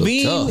 Chicago look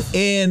Levine tough.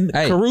 and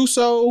Hey.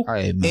 Caruso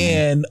Hey,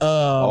 man. and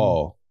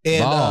Ball.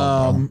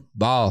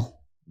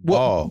 Ball.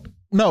 Ball.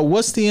 no,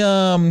 what's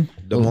the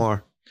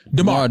DeMar.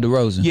 DeMar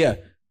DeRozan. Yeah.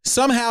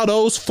 Somehow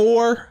those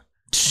 4,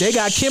 they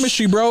got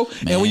chemistry, bro.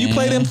 And when you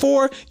play them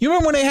 4, you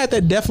remember when they had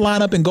that death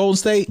lineup in Golden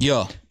State?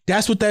 Yeah.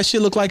 That's what that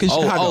shit looked like in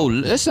Chicago. Oh,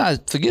 let's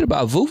not forget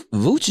about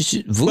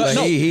Vucic. But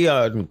no. he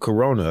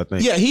Corona, I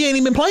think. Yeah, he ain't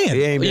even playing.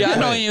 He ain't been Yeah, I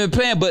know playing. he ain't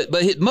even playing,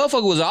 but his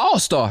motherfucker was an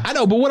all-star. I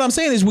know, but what I'm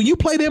saying is when you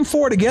play them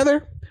 4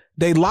 together,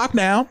 they lock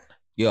down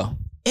Yeah.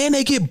 and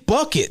they get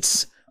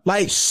buckets.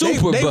 Like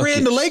Super they ran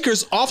buckets. the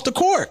Lakers off the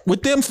court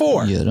with them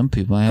 4. Yeah, them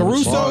people ain't having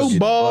Caruso, fun.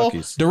 Ball,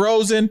 buckets.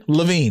 DeRozan,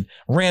 Levine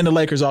ran the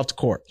Lakers off the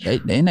court. They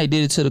did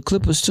it to the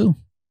Clippers too.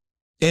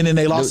 And then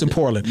they lost in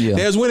Portland. Yeah.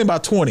 They was winning by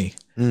 20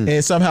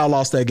 and somehow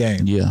lost that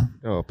game. Yeah.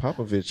 Oh,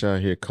 Popovich out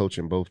here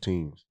coaching both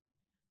teams.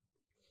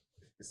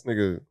 This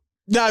nigga.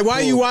 Nah, why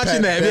are you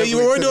watching that, man?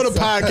 We're doing a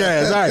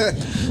podcast. All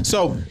right.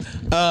 So,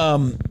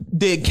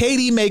 did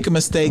KD make a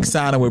mistake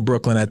signing with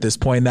Brooklyn at this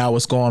point? Now,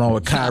 what's going on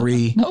with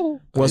Kyrie? No.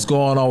 What's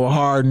going on with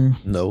Harden?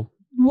 No.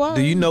 Why?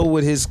 Do you know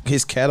what his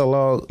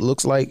catalog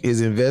looks like?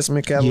 His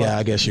investment catalog? Yeah,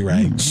 I guess you're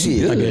right.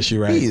 Shit. I guess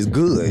you're right. He is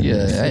good.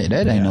 Yeah, hey,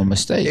 that ain't no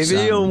mistake. If he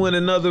son. don't win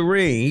another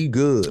ring, he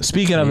good.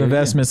 Speaking of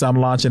investments, I'm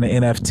launching an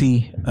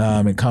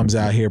NFT. It comes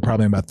out here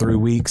probably in about 3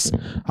 weeks.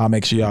 I'll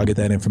make sure y'all get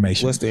that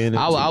information. What's the end?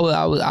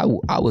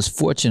 I was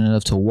fortunate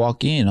enough to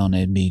walk in on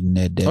that meeting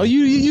that day. Oh,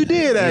 you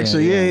did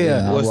actually.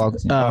 Yeah. I What's-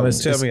 walked in. Tell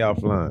It's- me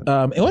offline.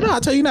 Well, no,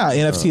 I'll tell you now.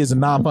 NFT is a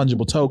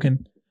non-fungible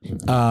token.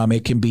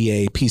 It can be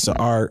a piece of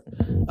art,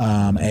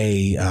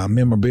 a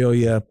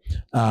memorabilia,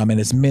 and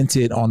it's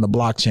minted on the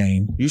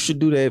blockchain. You should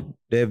do that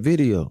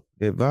video,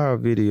 that viral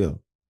video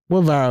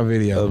What viral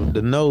video? of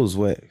the nose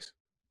wax.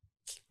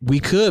 We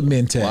could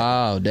mint that.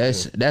 Wow,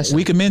 that's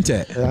We could mint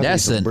that. I need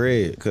That's some a-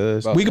 bread,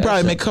 cuz. We could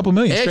probably That's make a couple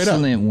million straight up.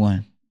 excellent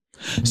one.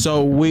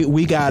 So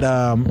we got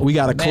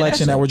a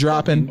collection that we're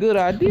dropping. Good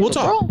idea. We'll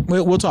talk.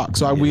 We'll talk.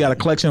 So we got a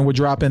collection we're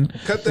dropping.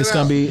 Cut that It's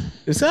gonna out. be.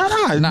 It's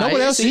not.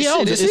 Nobody else. He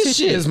owns it. It's his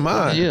shit. It's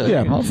mine.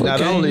 Yeah. motherfucker.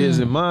 Not only is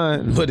it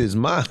mine, but it's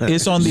mine.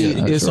 It's on the Yeah,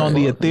 that's it's on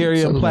the right.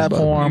 Ethereum you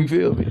platform.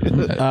 feel me?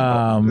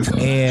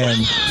 And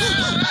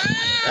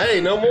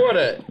Hey, no more of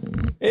that.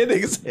 And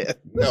nigga said,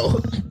 No.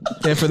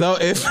 And for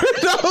those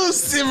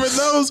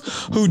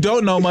who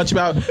don't know much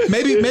about,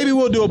 maybe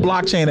we'll do a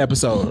blockchain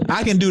episode.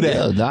 I can do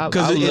that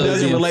because it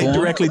doesn't relate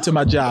directly to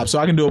my job, so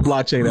I can do a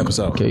blockchain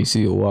episode.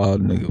 KC a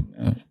wild nigga,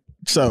 man.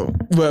 So,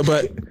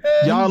 but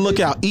y'all look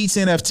out. Eats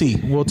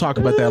NFT. We'll talk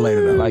about that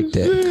later. Though. I like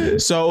that.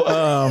 So,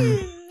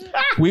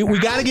 we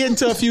got to get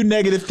into a few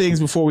negative things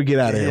before we get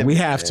out of here. We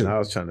have to. I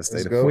was trying to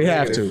stay. We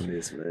have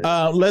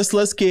to.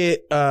 Let's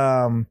get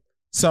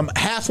some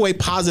halfway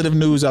positive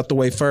news out the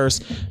way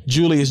first.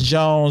 Julius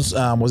Jones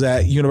was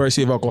at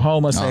University of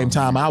Oklahoma, same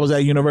time I was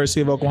at University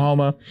of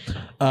Oklahoma.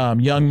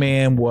 Young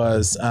man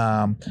was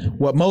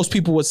what most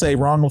people would say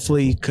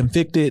wrongfully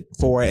convicted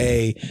for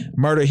a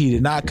murder he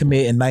did not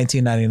commit in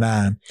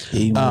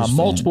 1999.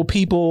 Multiple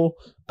people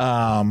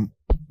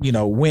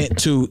went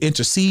to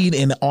intercede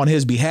on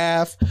his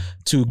behalf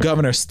to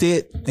Governor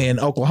Stitt in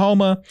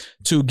Oklahoma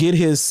to get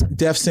his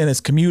death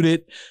sentence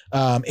commuted.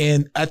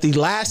 And at the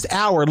last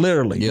hour,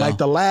 literally, like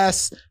the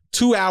last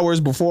 2 hours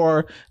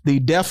before the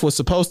death was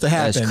supposed to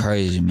happen, that's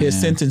crazy, man.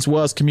 His sentence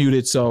was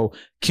commuted. So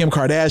Kim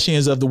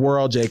Kardashians of the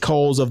world, J.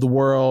 Cole's of the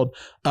world,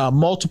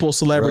 multiple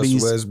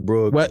celebrities,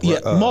 Westbrook,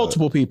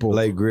 multiple people,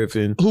 Blake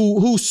Griffin,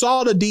 who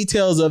saw the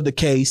details of the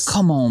case.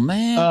 Come on,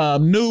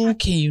 man. Knew How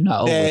can you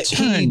not that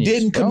he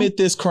didn't commit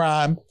this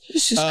crime.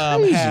 This is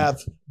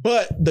crazy.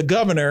 But the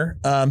governor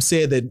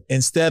said that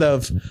instead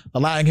of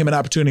allowing him an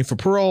opportunity for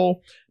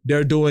parole,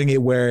 they're doing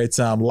it where it's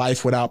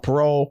life without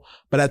parole.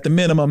 But at the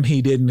minimum,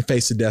 he didn't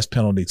face the death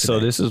penalty today. So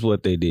this is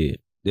what they did.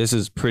 This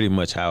is pretty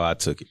much how I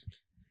took it.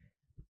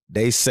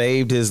 They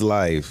saved his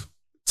life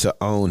to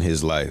own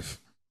his life.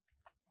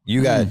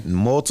 You got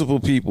multiple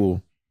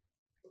people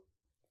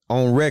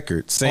on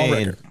record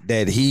saying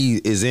that he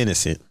is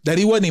innocent. That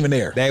he wasn't even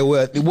there. He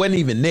wasn't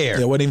even there.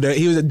 Yeah, wasn't even there.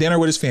 He was at dinner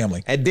with his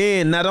family. And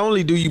then not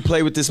only do you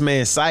play with this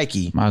man's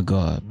psyche, my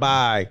God,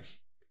 by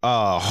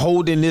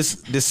holding this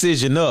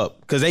decision up,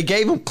 because they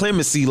gave him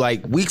clemency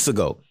like weeks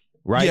ago,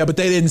 right? Yeah, but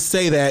they didn't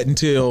say that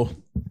until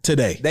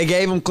today. They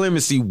gave him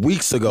clemency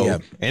weeks ago,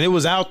 and it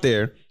was out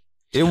there.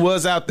 It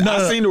was out there.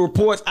 I seen the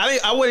reports. I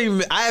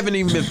haven't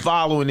even been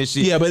following this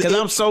shit. Yeah, but because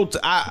I'm so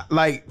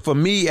for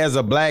me as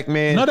a black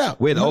man,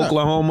 with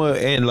Oklahoma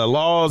and the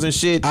laws and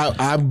shit,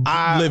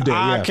 I lived there.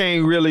 I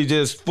can't really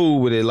just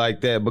fool with it like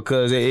that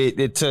because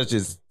it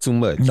touches too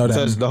much. It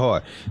touches the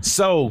heart.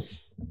 So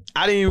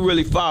I didn't even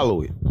really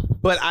follow it,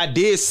 but I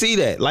did see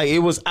that like it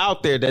was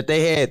out there that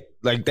they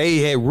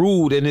had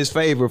ruled in his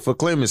favor for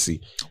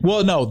clemency.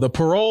 Well, no, the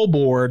parole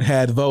board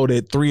had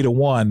voted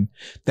 3-1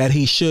 that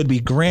he should be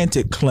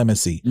granted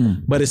clemency,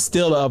 but it's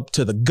still up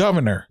to the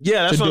governor.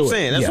 Yeah, that's what I'm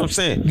saying. That's what I'm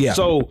saying. Yeah.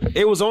 So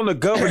it was on the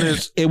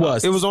governor's. It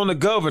was on the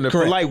governor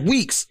for like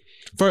weeks,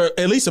 for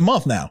at least a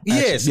month now.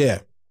 Yes. Yeah.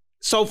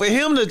 So for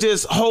him to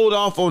just hold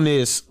off on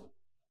this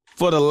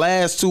for the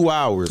last 2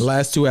 hours,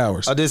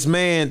 of this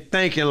man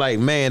thinking like,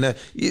 man,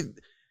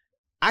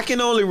 I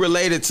can only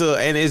relate it to,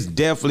 and it's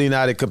definitely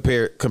not a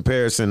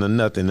comparison or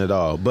nothing at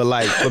all. But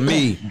like for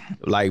me,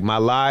 like my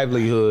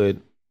livelihood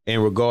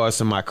in regards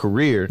to my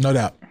career, no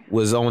doubt,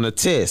 was on a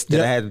test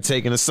that I had to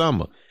take in the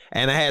summer,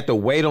 and I had to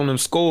wait on them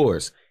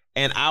scores,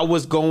 and I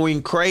was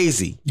going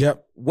crazy,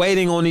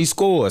 waiting on these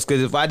scores,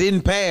 because if I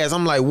didn't pass,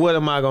 I'm like, what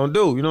am I gonna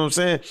do? You know what I'm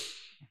saying?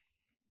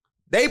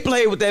 They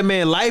played with that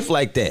man's life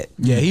like that.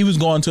 Yeah, he was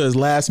going to his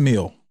last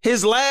meal.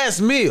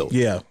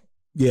 Yeah.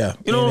 Yeah.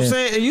 You know what I'm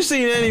saying? And you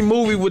seen any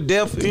movie with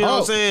death, you know what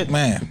I'm saying?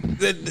 Man.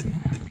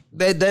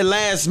 That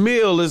last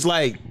meal is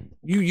like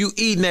you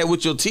eating that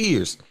with your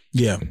tears.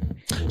 Yeah.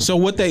 So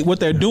what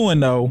they're doing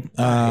though,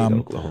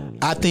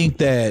 I think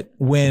that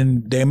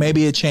when there may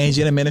be a change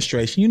in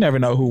administration, you never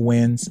know who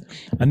wins.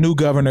 A new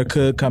governor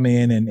could come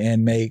in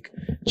and make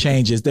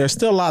changes. There's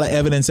still a lot of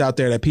evidence out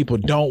there that people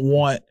don't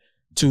want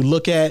to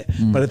look at,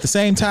 but at the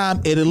same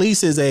time, it at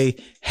least is a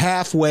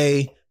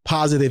halfway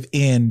positive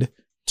end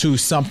to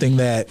something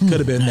that could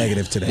have been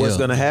negative today. What's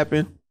going to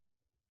happen?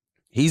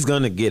 He's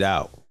going to get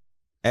out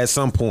at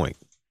some point,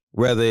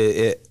 whether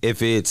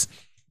if it's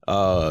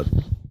Joe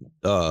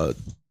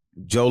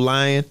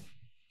Lyon,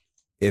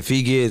 if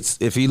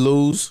he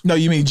lose. No,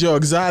 you mean Joe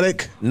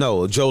Exotic?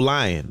 No, Joe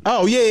Lyon.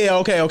 Oh yeah.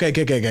 Okay.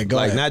 Go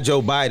ahead. Not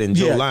Joe Biden,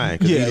 Joe Lyon,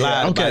 because he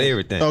lied about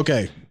everything.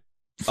 Okay.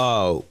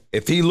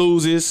 If he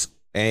loses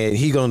and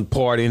he gonna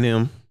pardon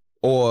him,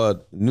 or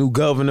new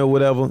governor,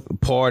 whatever,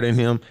 pardon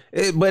him.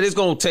 But it's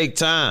going to take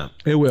time.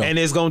 It will. And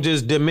it's going to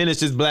just diminish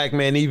this black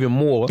man even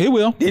more. It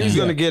will. Then he's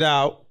going to get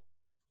out.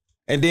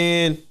 And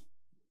then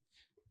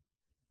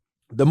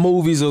the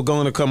movies are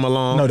going to come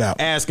along. No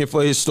doubt. Asking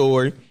for his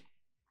story.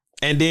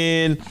 And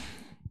then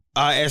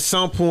at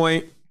some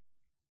point,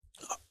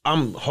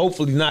 I'm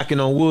hopefully knocking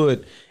on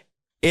wood,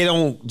 it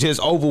don't just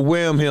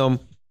overwhelm him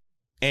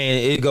and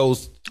it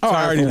goes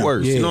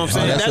worse. Yeah. You know what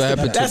I'm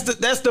saying?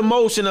 That's the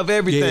motion of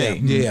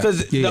everything. Yeah.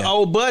 Because the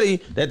old buddy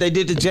that they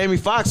did the Jamie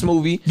Foxx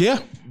movie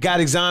got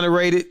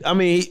exonerated. I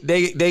mean,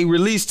 they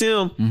released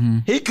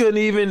him. He couldn't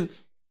even,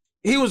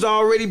 he was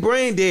already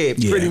brain dead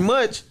pretty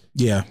much.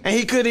 Yeah. And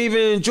he couldn't even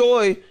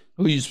enjoy.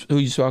 Who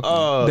you talking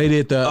about? They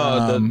did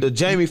the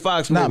Jamie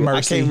Foxx movie. Not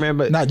Mercy. I can't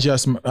remember. Not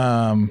just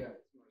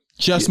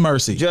Just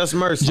Mercy. Just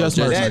Mercy.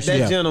 That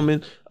yeah.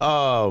 gentleman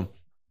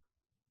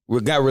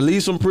got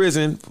released from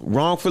prison,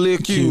 wrongfully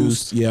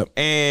accused. Yep.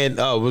 And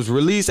was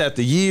released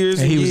after years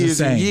And and he was years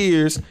insane. and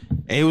years.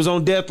 And he was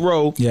on death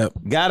row. Yep.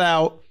 Got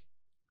out.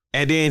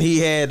 And then he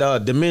had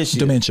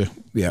dementia.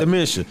 Yeah.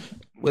 Dementia.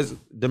 Was it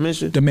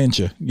dementia?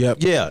 Dementia. Yep.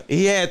 Yeah,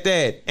 he had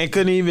that and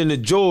couldn't even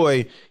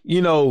enjoy,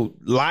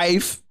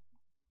 life,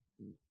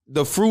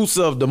 the fruits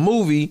of the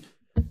movie,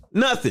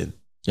 nothing.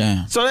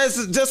 Damn. So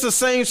that's just the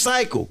same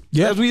cycle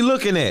Yep. as we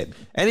looking at.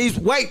 And these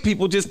white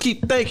people just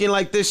keep thinking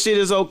like this shit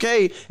is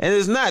okay, and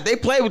it's not. They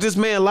play with this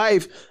man's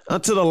life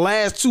until the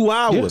last 2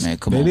 hours. Man,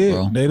 come They on, did.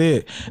 bro. They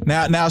did.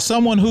 Now,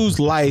 someone whose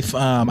life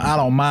I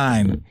don't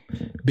mind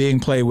being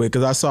played with,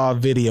 because I saw a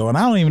video, and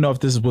I don't even know if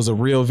this was a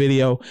real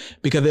video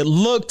because it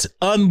looked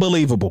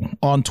unbelievable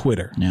on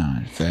Twitter. Yeah,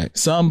 in fact.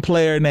 Some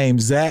player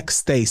named Zach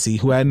Stacy,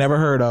 who I had never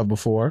heard of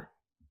before,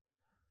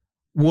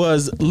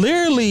 was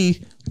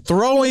literally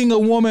throwing a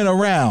woman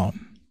around.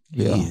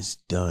 Yeah. He is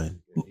done.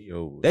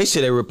 They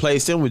should have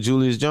replaced him with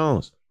Julius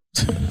Jones.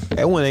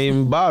 That one ain't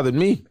even bothered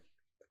me.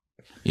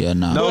 Yeah,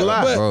 nah. No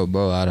lie.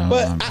 Bro, I don't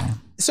know.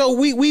 So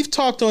we've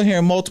talked on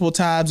here multiple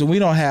times, and we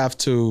don't have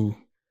to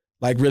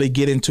really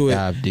get into it.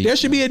 Dive deep. There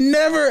should be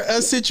never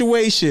a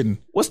situation.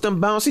 What's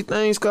them bouncy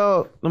things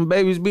called? Them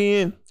babies be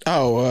in?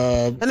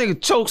 Oh, That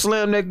nigga choke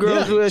slammed that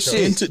girl through that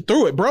shit.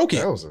 through it, broke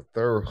That it. was a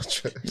thorough.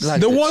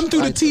 Like The one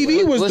through the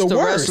TV was what's the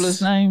worst.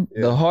 wrestler's name?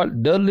 Yeah. The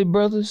Hart Dudley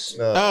brothers?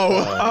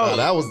 No,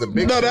 that was the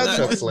big. No, show that's-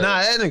 choke slam.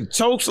 Nah, that nigga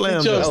choke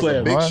slammed Choke her. That was a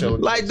slam, big right? show.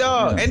 Like,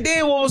 dog. And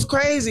then what was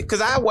crazy,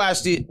 because I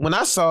watched it, when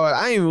I saw it,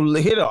 I didn't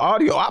even hear the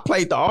audio. I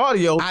played the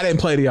audio. I didn't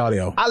play the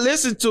audio. I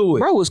listened to it.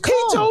 Bro, it's He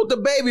calm. told the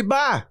baby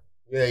bye.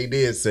 Yeah, he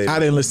did say. I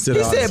didn't listen to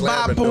He the audio. said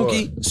bye, Slam the door.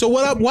 Pookie. So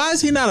why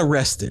is he not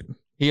arrested?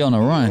 He on the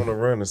on run. the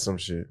run or some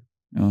shit.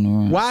 He on the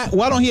run.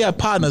 Why don't he have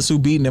partners who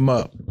beating him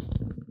up?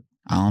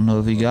 I don't know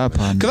if he got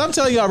partner. Because I'm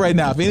telling y'all right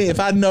now, if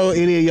I know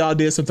any of y'all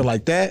did something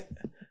like that,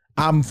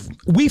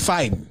 we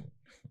fighting.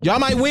 Y'all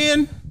might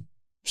win,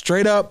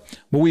 straight up,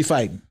 but we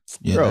fighting.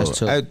 Yeah, Bro, that's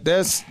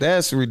tough.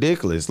 that's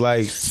ridiculous.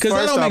 Like, that first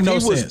don't make off, no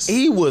he sense.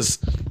 He was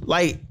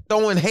like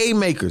throwing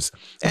haymakers,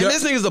 and Yeah.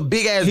 this nigga's a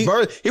big ass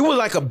He was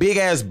like a big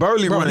ass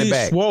burly Bro, running he's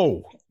back,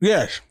 swole.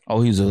 Yes.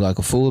 Oh, he's like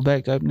a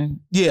fullback type nigga?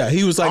 Yeah,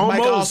 he was like Mike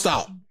Almost.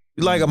 Allstott.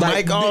 like a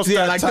Mike Allstott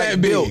yeah, like type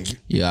that big. build.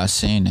 Yeah, I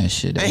seen that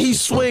shit. And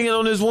he's swinging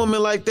on this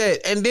woman like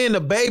that, and then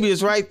the baby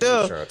is right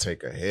there. Trying to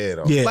take a head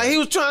off. Yeah. Like he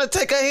was trying to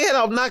take her head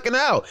off, knocking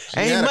out,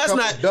 and had he a must couple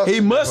not. ducks He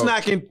in must that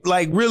not can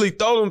like really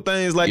throw them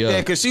things like Yeah. that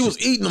because she was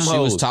eating them She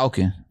hoes. was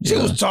talking. She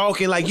Yeah. was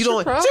talking like you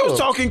your don't. She was problem?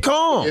 talking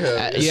calm.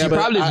 Yeah. She but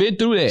probably been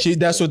through that.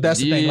 That's the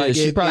thing. Yeah, Like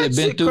she probably that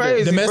been shit through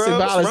crazy. that. domestic bro.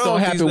 What's violence wrong don't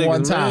with happen these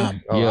one niggas, man?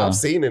 time. Oh, Yeah. I've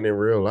seen it in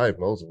real life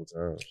multiple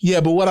times.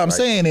 Yeah, but what I'm Like,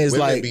 saying is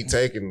women like be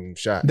taking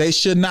shots. they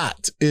should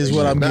not is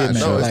what I'm Nah, getting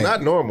at. no, it's Like,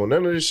 not normal.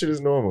 None of this shit is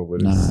normal.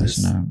 But Nah,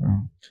 it's not, bro.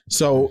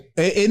 So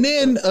and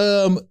then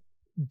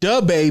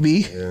Da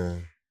Baby, Yeah.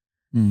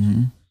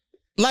 Mm-hmm.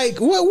 like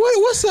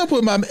what's up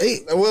with my?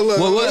 Well, look,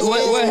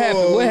 What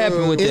happened? What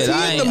happened with Is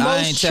that? he in the I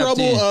ain't most tapped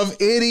trouble in. of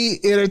any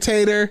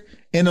entertainer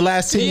in the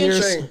last 10 years?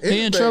 Here's He in the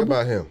thing trouble?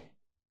 about him.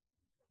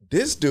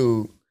 This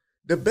dude,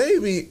 the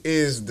baby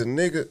is the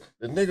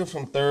nigga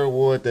from Third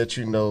Ward that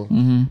you know.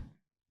 Mm-hmm.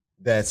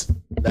 That's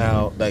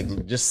now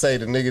like just say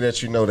the nigga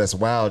that you know that's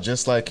wild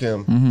just like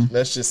him. Mm-hmm.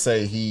 Let's just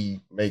say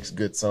he makes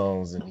good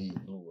songs and he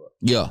blew up,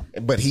 Yeah,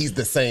 but he's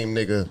the same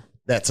nigga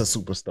that's a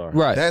superstar.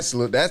 Right. That's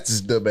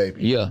the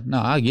baby. yeah. No,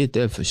 I get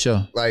that for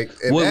sure. Like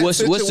in that What's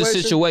the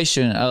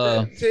situation?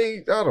 I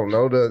don't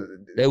know.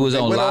 They was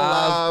on went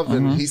live.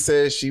 and Mhm. he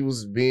said she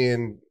was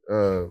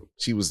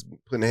she was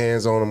putting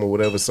hands on him or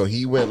whatever. So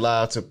he went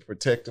live to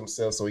protect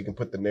himself so he can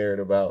put the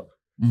narrative out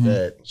Mhm.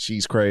 that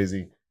she's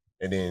crazy.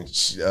 And then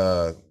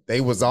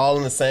they was all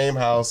in the same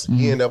house. Mhm.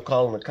 He ended up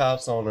calling the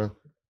cops on her.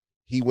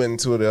 He went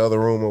into the other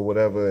room or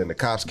whatever, and the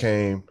cops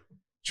came.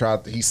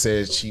 He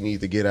said she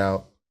needed to get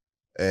out.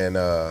 And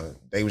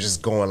they was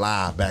just going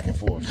live back and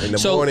forth. And the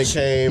So- morning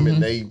came, Mhm.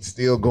 and they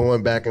still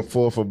going back and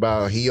forth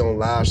about he on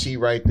live, she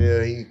right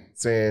there. He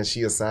saying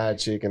she a side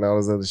chick and all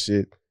this other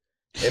shit.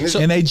 And it's,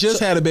 And they just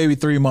had a baby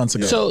 3 months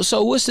ago.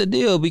 So what's the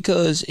deal?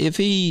 Because if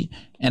he,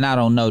 and I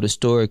don't know the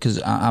story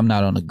because I'm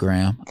not on the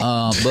gram,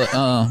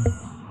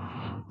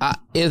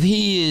 if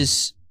he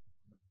is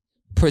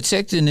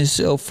protecting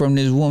himself from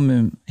this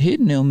woman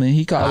hitting him and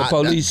he called the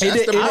police,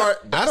 That's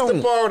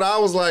the part I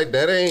was like,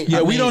 that ain't.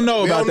 yeah, we don't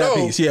know we about don't that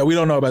know. piece. Yeah, we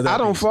don't know about that. I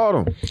don't piece.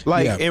 fault him.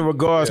 Like Yeah. in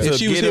regards If to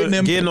she was hitting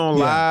him, getting on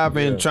yeah. live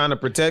and trying to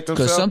protect because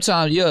himself.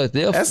 sometimes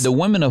the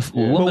women of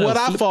But what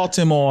I fault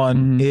him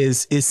on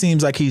is it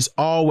seems like he's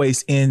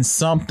always in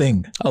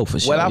something. oh for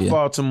sure. What I yeah.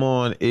 fault him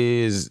on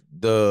is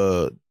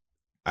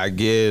I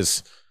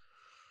guess,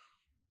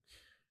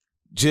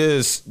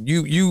 just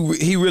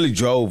he really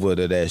drove her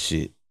to that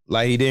shit.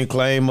 Like he didn't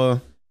claim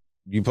her.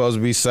 You supposed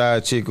to be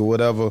side chick or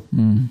whatever.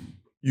 Mhm.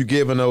 You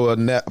giving her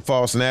a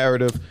false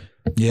narrative.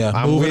 Yeah,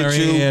 I'm moving her with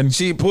you. in.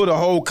 She put a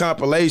whole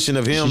compilation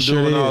of him She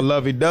sure doing did. all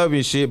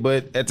lovey-dovey shit,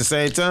 but at the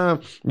same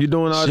time, you're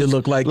doing all She this.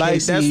 look like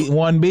that's KC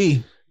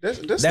 1B.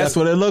 That's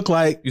what it looked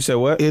like. You said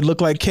what? It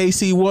looked like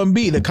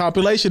KC1B, the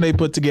compilation they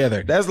put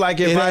together. That's like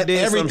if I did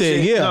everything,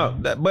 some shit. yeah.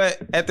 No,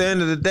 but at the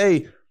end of the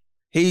day,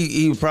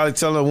 he was probably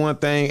telling her one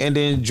thing and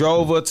then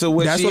drove her to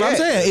what That's she what I'm had.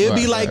 saying. It'd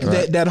be like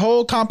that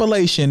whole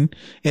compilation,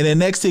 and the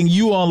next thing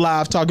you on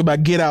live talking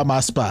about get out my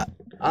spot.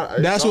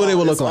 That's what it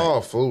would look like. It's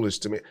all foolish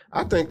to me.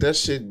 I think that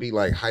should be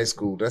like high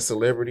school. That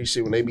celebrity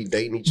shit when they be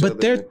dating each other.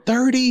 But they're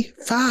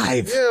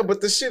 35. Yeah,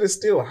 but the shit is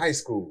still high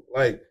school.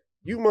 Like,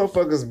 you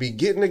motherfuckers be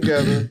getting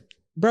together.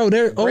 Bro,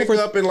 they're break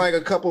over. up in like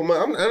a couple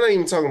months. I'm not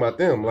even talking about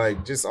them.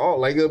 Like, just all,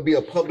 like, it'll be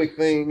a public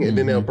thing and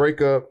then they'll break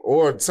up.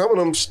 Or some of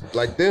them,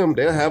 like them,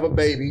 they'll have a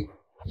baby.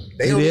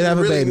 They don't even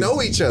really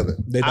know each other.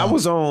 I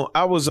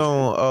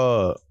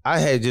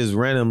had just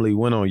randomly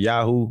went on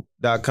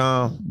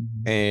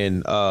yahoo.com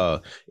and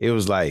it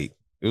was like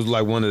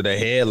one of the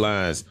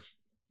headlines.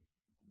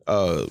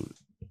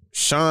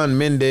 Shawn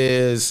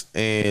Mendes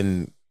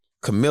and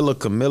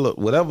Camila,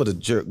 whatever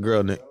the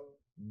girl name,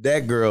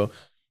 that girl,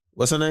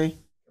 what's her name?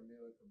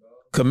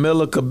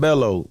 Camila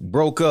Cabello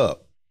broke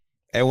up.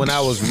 And when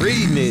I was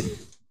reading it,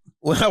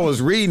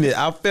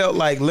 I felt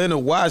like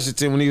Leonard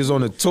Washington when he was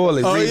on the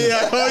toilet.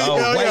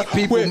 White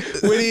people. When he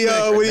who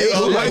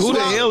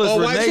the hell is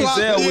Renee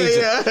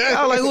Zellweger?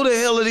 I was like, who the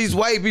hell are these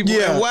white people?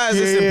 And why is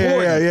this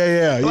important?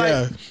 Yeah. You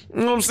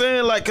know what I'm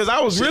saying? Like, because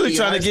I was really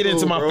trying to get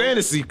into my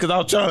fantasy because I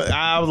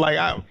was like,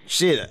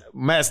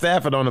 Matt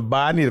Stafford on the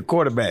bye. I need a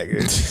quarterback.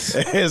 And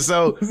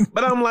so,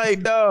 but I'm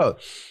like, dog,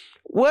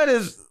 why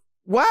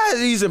are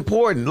these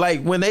important?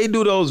 Like, when they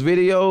do those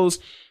videos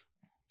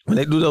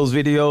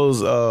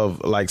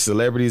of like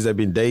celebrities that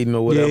been dating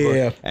or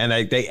whatever, and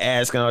like they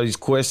asking all these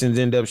questions,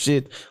 in depth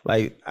shit.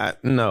 Like, I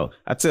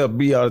tell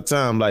B all the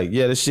time, like,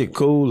 yeah, this shit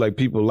cool. Like,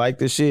 people like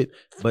this shit,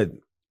 but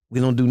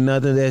we don't do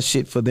none of that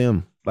shit for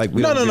them. Like,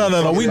 no.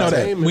 We know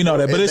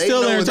that, but it's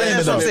still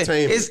entertainment though.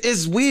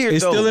 It's weird.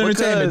 It's still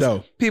entertainment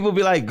though. People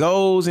be like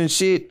goals and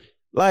shit,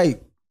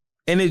 like,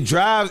 and it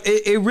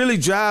really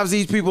drives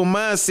these people's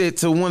mindset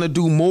to want to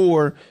do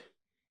more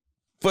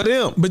for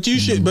them. But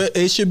but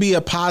it should be a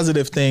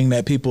positive thing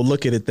that people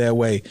look at it that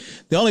way.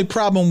 The only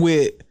problem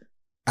with,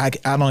 I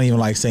don't even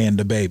like saying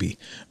the baby,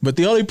 but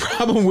the only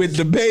problem with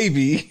the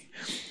baby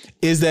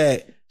is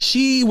that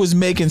she was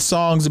making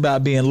songs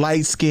about being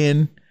light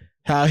skinned,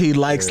 how he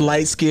likes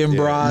light skinned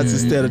broads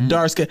instead of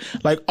dark skin.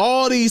 Like,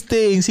 all these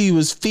things he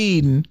was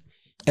feeding,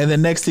 and the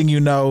next thing you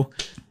know,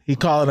 he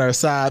calling her a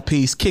side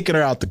piece, kicking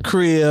her out the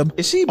crib.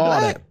 Is she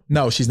black? That.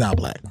 No, she's not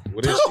black.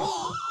 What is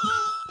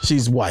she?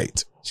 She's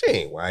white. She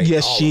ain't white.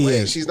 Yes, all she the way.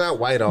 is. She's not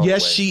white all the way.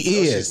 Yes, she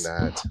is. She's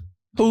not.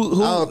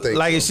 Who? I don't think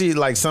like, so. is she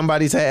like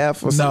somebody's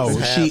half or something?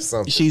 No,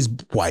 she's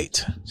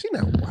white. She's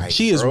not white.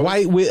 She is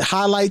white with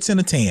highlights and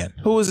a tan.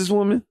 Who is this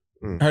woman?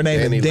 Her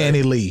name is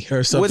Danny Lee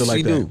or something What's like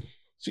she that. do?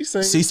 She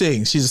sings. She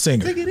sings. She's a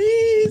singer. Take it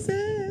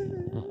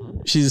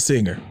easy. She's a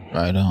singer.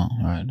 Right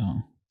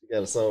on. She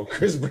got a song,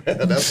 Chris Brown.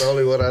 That's the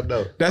only one I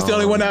know. That's the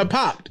only one that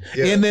popped.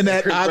 Yeah, and then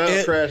Chris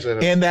Brown crashed at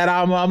her. and that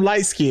I'm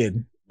light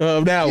skinned.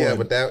 That Yeah, one.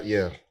 but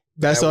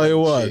That's all it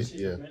was. Shit,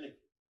 yeah.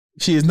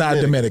 She is not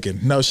Dominican.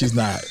 No, she's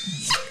not.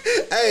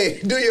 Hey,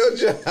 do your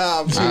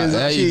job.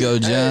 There you go,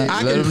 John.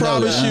 I can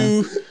promise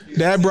you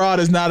that broad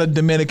is not a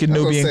Dominican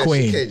Nubian She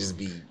queen. can't just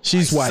be.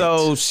 She's white.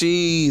 So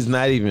she's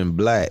not even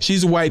black.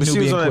 She's a white But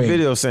Nubian she was on queen. that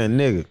video saying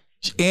nigga.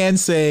 And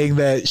saying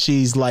that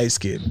she's light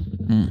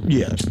skinned.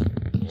 Yeah.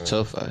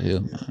 Tough out here,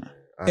 man.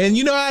 And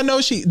you know, I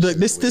know look,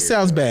 this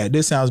sounds bad.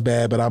 This sounds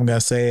bad, but I'm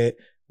gonna say it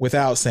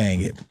without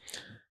saying it.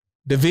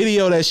 The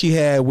video that she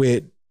had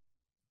with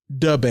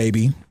Da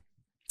Baby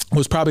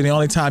was probably the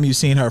only time you've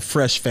seen her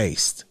fresh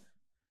faced.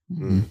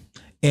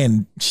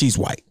 And she's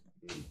white.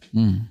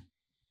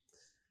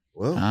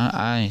 Well,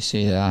 I ain't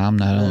see that. I'm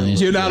not on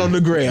Instagram. You're not on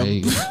the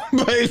gram.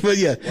 but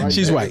yeah,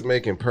 she's white.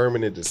 Making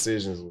permanent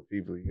decisions with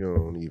people you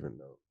don't even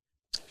know.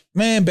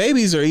 Man,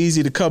 babies are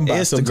easy to come by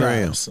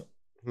Instagram. sometimes.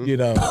 You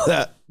know,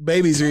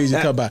 babies are easy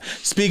to come by.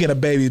 Speaking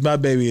of babies, my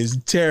baby is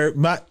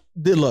terrible.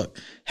 Look,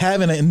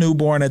 having a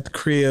newborn at the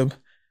crib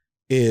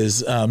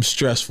is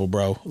stressful,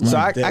 bro. So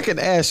I can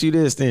ask you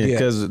this then,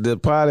 because the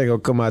pod ain't gonna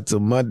come out till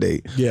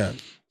Monday. Yeah.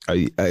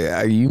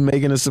 Are you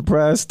making a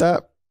surprise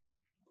stop?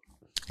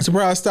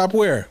 Surprise stop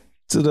where?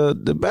 To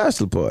the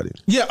bachelor party.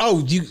 Yeah.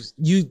 Oh, you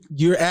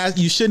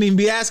shouldn't even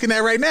be asking that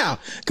right now,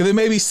 because it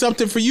may be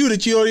something for you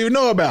that you don't even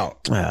know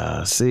about.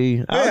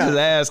 See, I was just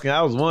asking.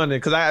 I was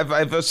wondering because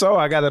if so,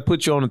 I got to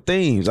put you on the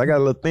themes. I got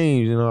a little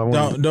themes, you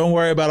know. Don't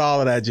worry about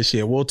all of that just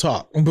yet. We'll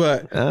talk.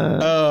 But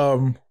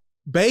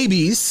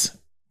babies.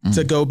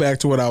 To go back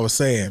to what I was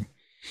saying,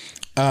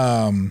 they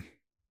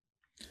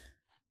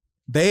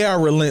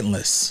are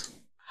relentless.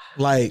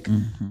 Like,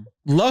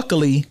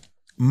 luckily,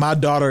 my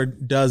daughter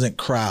doesn't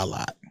cry a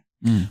lot.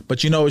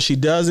 But you know what she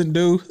doesn't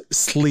do?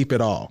 Sleep at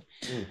all.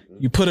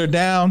 You put her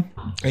down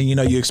and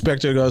you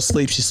expect her to go to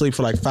sleep. She sleeps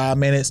for like 5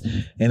 minutes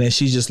and then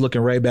she's just looking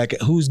right back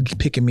at who's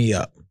picking me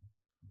up.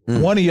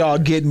 One of y'all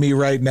getting me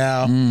right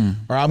now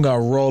or I'm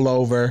going to roll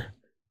over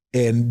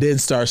and then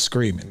start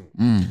screaming.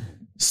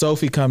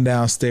 Sophie come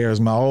downstairs,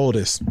 my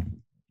oldest.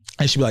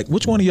 And she'd be like,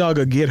 which one of y'all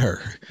gonna get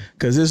her?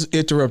 Because this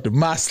interrupted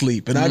my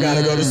sleep and I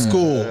gotta go to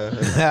school.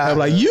 I'm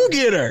like, you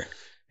get her.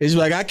 And she's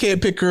like, I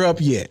can't pick her up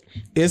yet.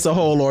 It's a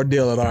whole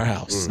ordeal at our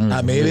house.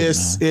 I mean,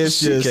 it's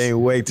She just can't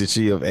wait till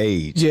she of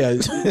age. yeah.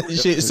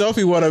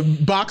 Sophie want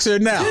to box her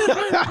now.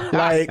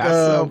 Like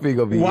Sophie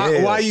gonna be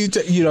why you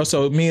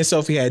so me and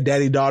Sophie had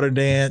daddy daughter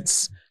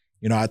dance.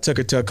 You know, I took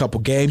her to a couple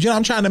games. You know,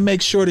 I'm trying to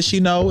make sure that she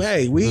know,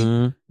 hey,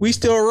 we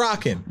still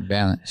rocking.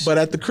 Balance. But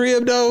at the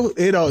crib though,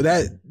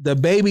 that the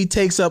baby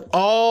takes up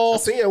all. I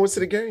seen I went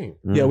to the game.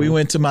 Yeah, we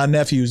went to my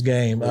nephew's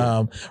game.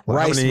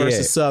 Rice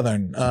versus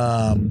Southern.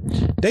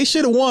 They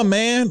should have won,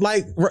 man.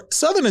 Like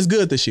Southern is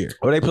good this year.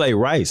 Oh, they play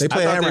Rice. They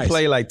play I thought Rice. they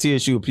play like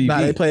TSU or PB.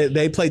 Nah,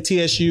 they play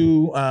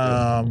TSU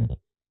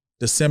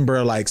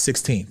December like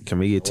 16th. Can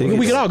we get tickets?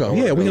 We can all go.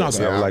 Yeah, we can all I would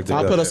go. like to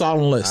I'll go. put us all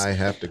on the list. I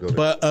have to go.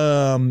 But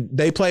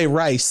they play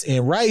Rice,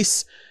 and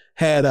Rice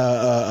had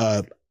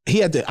he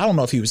had I don't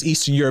know if he was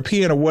Eastern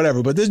European or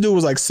whatever, but this dude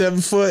was like 7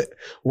 foot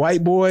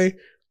white boy,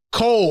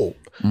 cold.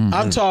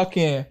 I'm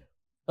talking.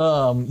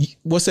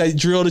 What's that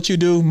drill that you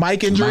do?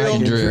 Mike and drill.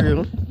 Mike and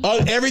drill.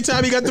 Every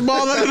time he got the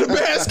ball under the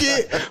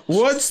basket,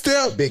 one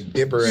step, Big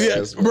dipper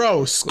ass.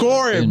 bro,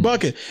 scoring,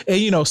 bucket. And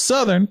you know,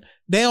 Southern,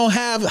 they don't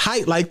have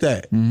height like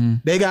that.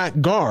 They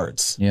got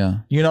guards. Yeah.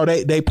 You know,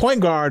 they point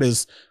guard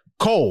is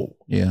Cole.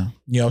 Yeah.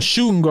 You know,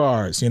 shooting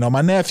guards. You know,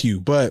 my nephew,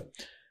 but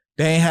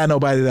they ain't had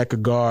nobody that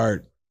could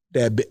guard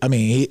that. I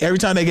mean, every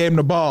time they gave him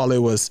the ball, it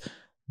was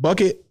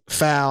bucket,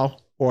 foul,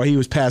 or he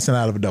was passing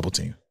out of a double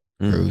team.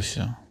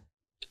 Crucial.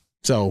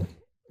 So,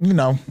 you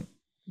know,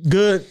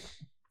 good.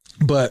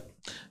 But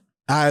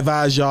I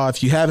advise y'all,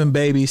 if you having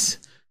babies,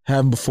 have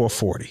them before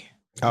 40.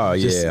 Oh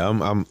Just- yeah,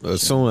 I'm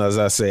as soon as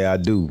I say I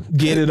do,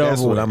 Get it that's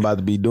over what with. I'm about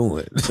to be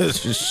doing.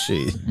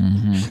 Shit.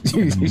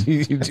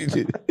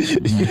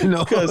 Mm-hmm. You know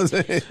what I'm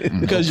saying?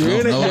 Because your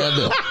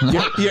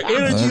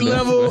energy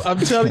level, I'm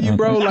telling you,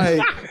 bro,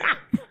 like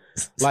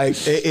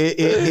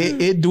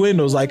it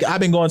dwindles. Like I've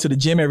been going to the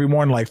gym every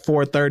morning like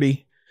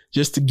 4:30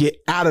 just to get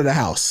out of the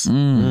house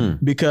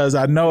because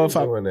I know if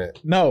I doing that.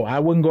 no, I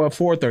wouldn't go at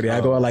 4:30.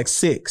 I go at like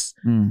 6.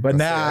 But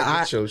now I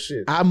get your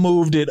shit. I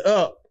moved it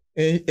up,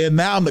 and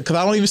now because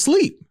I don't even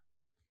sleep.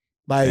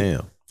 Like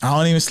Damn. I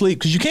don't even sleep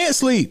because you can't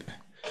sleep.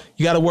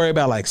 You got to worry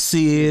about like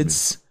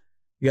SIDS.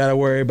 You got to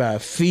worry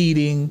about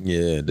feeding.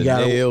 Yeah, the You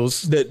gotta-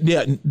 nails.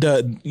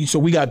 So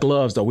we got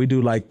gloves though. We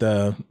do like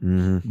the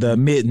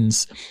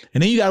mittens,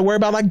 and then you got to worry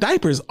about like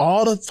diapers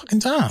all the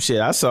fucking time.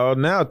 Shit, I saw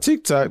now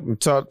TikTok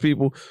taught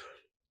people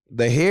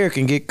the hair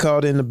can get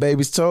caught in the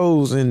baby's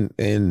toes and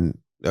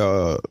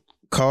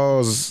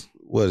cause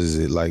what is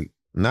it, like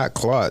not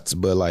clots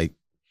but like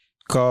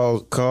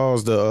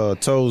cause the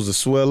toes to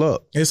swell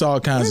up. It's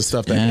all kinds of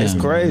stuff that Damn. It's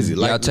crazy.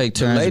 Y'all take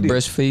turns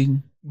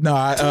breastfeeding? No,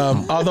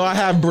 although I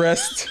have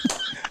breast,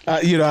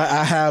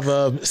 I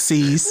have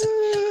C's.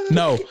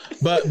 No,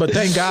 but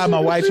thank God my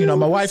wife, my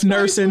wife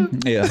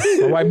nursing. Yeah.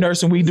 My wife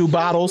nursing. We do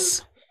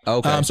bottles.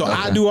 Okay. So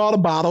I do all the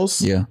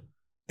bottles. Yeah.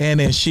 And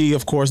then she,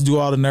 of course, do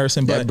all the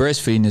nursing. That But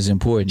breastfeeding is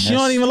important. she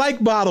don't even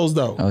like bottles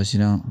though. Oh, she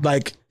don't.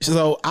 Like,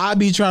 so I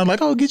be trying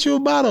like, oh, get you a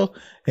bottle,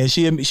 and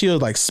she'll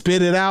like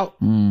spit it out,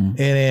 and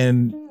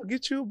then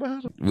get you a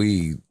bottle.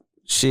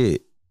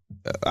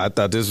 I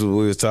thought this was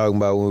what we was talking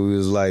about when we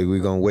was like we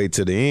gonna wait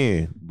till the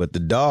end, but the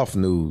Dolph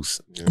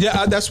news.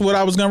 Yeah, that's what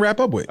I was gonna wrap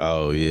up with.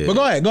 Oh yeah. But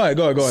go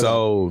ahead.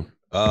 So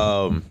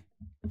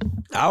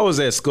I was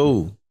at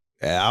school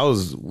and I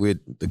was with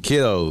the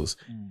kiddos,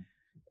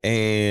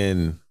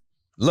 and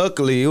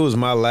luckily it was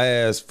my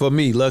last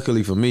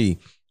luckily for me,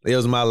 it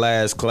was my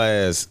last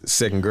class,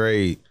 2nd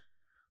grade.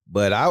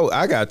 But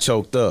I got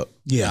choked up.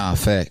 Yeah,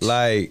 facts.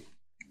 Like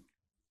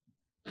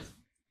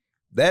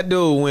that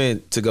dude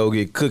went to go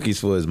get cookies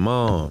for his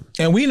mom.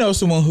 And we know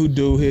someone who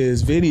do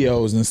his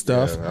videos and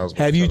stuff. Yeah, I was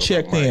Have you talking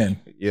checked about Mike. in?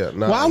 Yeah.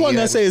 Nah, Well, I wasn't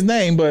gonna say his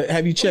name, but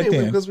have you checked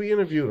in? because we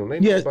interviewed him. They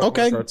know Yeah. about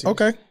Okay. Mike Artis.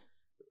 Okay.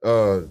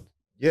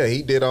 Yeah,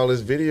 he did all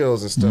his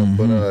videos and stuff,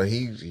 but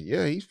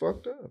he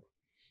fucked up.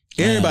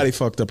 Everybody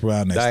fucked up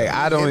around that. Like stuff.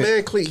 I don't.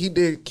 And then he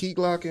did Key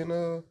Glock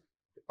and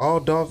all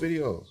Dolph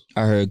videos.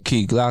 I heard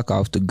Key Glock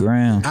off the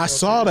ground. I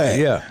saw that.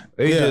 Yeah,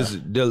 he Yeah.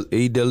 just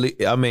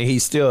delete. I mean, he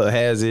still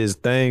has his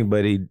thing,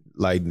 but he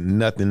like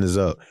nothing is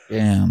up.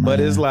 Damn. But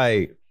man. it's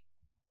like,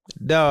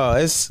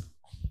 dog, it's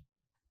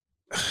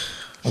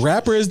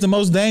Rapper is the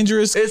most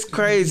dangerous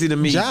crazy to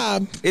me.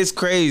 job. It's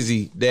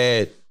crazy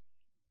that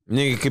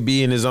nigga could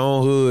be in his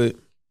own hood.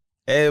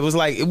 And it was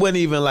like it wasn't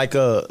even like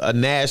a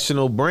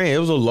national brand. It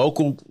was a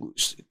local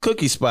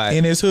cookie spot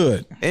In his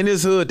hood.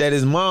 that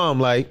his mom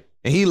like,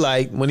 and he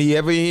like when he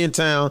ever in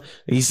town,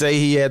 he say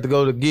he had to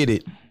go to get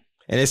it.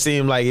 And it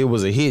seemed like it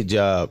was a hit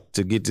job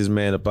to get this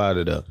man up out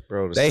of there.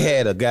 Bro, They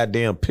had a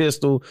goddamn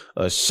pistol,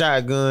 a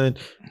shotgun.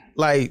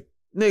 Like,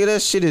 nigga,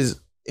 that shit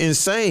is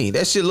insane.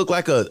 That shit look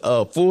like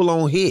a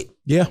full-on hit.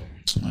 Yeah.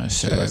 That's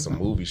shit like sad. some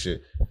movie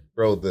shit.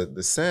 Bro,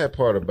 the sad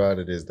part about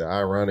it is the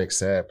ironic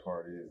sad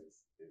part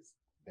is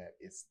that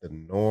it's the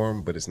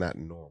norm, but it's not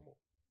normal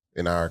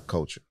in our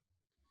culture.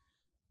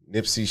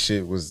 Nipsey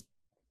shit was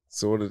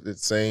sort of the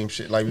same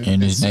shit. Like we in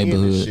been his seeing this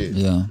neighborhood. shit.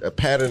 Yeah. A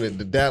pattern at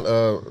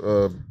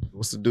the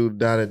what's the dude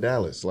down in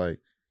Dallas? Like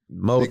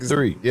Mo niggas,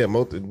 3. Yeah,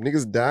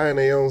 niggas die in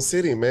their own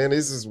city, man.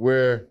 This is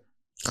where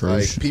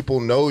like people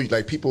know you,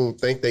 like people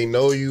think they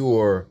know you,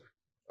 or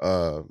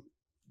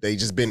they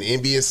just been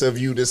envious of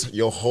you this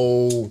your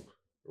whole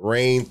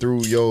reign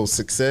through your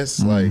success.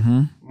 Like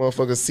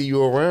motherfuckers see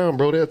you around,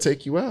 bro, they'll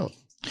take you out.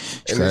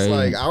 And it's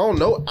like, I don't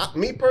know.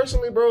 Me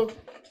personally, bro,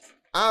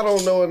 I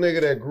don't know a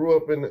nigga that grew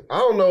up I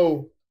don't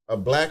know a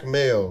black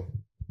male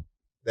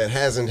that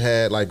hasn't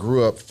had, like,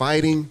 grew up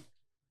fighting,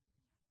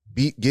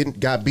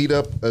 got beat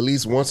up at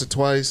least once or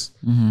twice,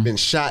 been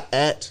shot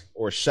at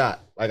or shot.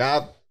 Like,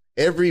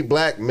 every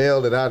black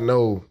male that I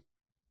know,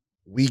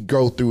 we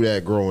go through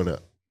that growing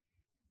up.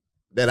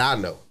 That I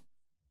know.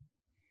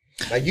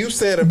 Like you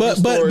said, but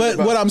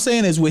what I'm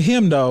saying is with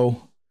him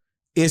though,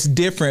 it's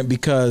different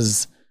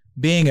because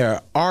being an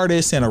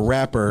artist and a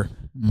rapper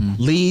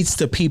leads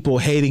to people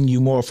hating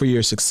you more for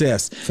your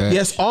success. Fact.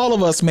 Yes, all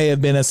of us may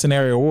have been in a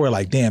scenario where we're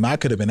like, damn, I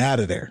could have been out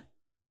of there.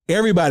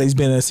 Everybody's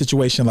been in a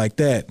situation like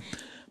that.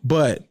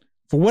 But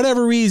for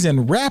whatever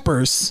reason,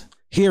 rappers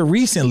here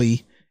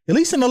recently, at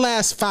least in the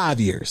last 5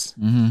 years,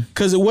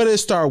 because what did it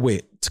start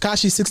with?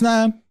 Tekashi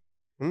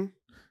 6ix9ine?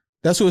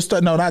 That's who it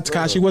started. No, not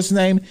Tekashi. What's his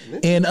name?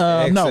 And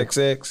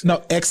XXX. No,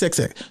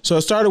 XXX. So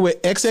it started with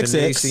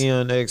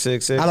XXX.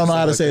 XXX. I don't know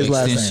how to say his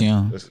last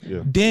name. Yeah.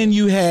 Then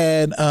you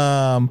had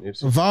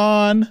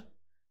Vaughn,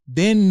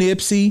 then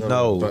Nipsey.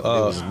 No, it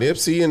was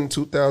Nipsey in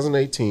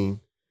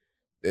 2018.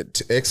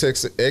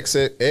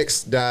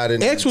 XXX died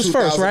in X was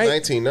first,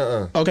 right?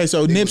 2019. Okay,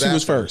 so Nipsey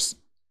was first.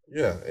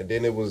 Yeah, and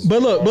then it was.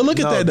 But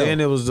look at that though. Then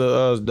it was the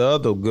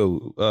other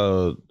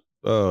go,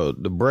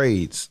 the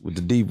braids with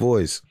the deep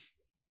voice.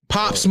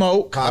 Pop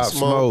Smoke.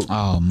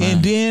 Oh, man.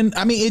 And then,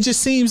 I mean, it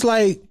just seems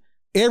like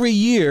every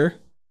year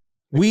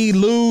we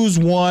lose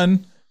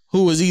one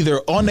who is either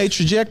on their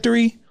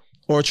trajectory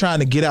or trying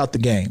to get out the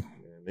game.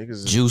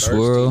 Juice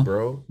WRLD,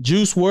 bro.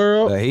 Juice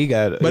WRLD. He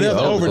got it. But that's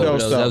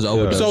overdose. That was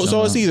overdose.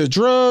 So it's either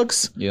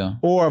drugs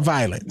or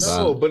violence.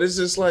 No, but it's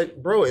just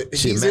like, bro,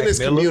 he's in his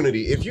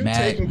community. If you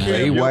taking care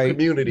of your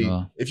community,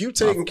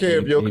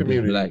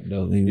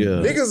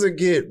 niggas will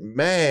get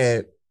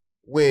mad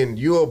when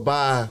you'll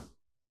buy.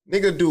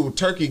 Nigga do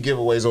turkey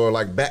giveaways or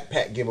like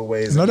backpack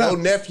giveaways. No, your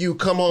nephew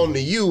come on to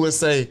you and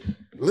say,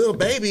 "Lil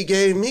Baby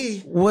gave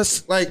me."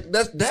 What's like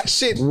that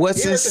shit?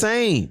 What's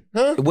insane?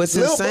 Huh? What's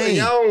insane?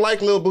 Y'all don't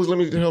like Lil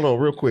Boosie. Hold on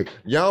real quick.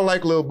 Y'all don't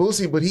like Lil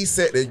Boosie, but he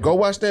said that go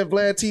watch that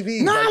Vlad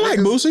TV. No, I like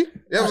Boosie.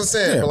 That's what I'm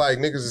saying. But like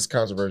niggas is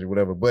controversial,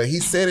 whatever. But he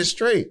said it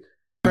straight.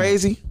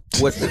 Crazy.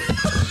 What?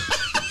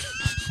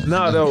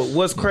 No, though.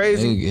 What's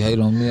crazy? They hate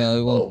on me.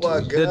 Oh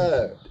my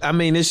god. I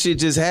mean, this shit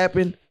just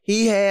happened.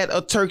 He had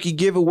a turkey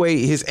giveaway,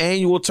 his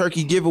annual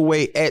turkey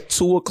giveaway at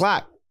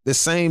 2:00 the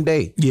same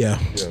day. Yeah.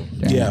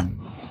 You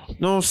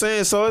know what I'm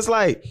saying? So it's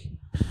like,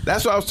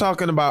 that's what I was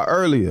talking about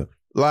earlier.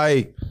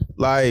 Like,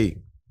 I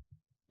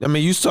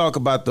mean, you talk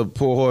about the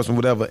poor horse and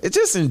whatever. It's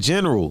just in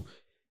general.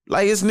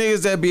 Like, it's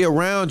niggas that be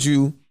around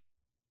you.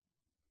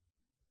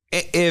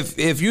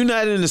 If you're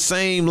not in the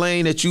same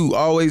lane that you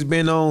always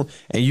been on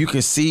and you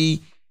can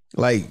see,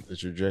 like, the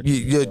trajectory,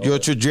 your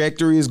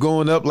trajectory is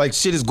going up, like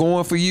shit is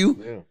going for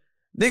you.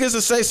 Niggas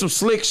will say some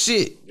slick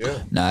shit.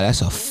 Nah,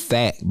 that's a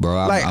fact, bro.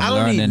 I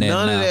don't need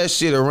none of that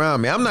shit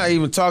around me. I'm not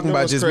even talking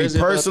about just me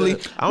personally.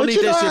 I don't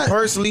need that shit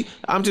personally.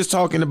 I'm just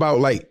talking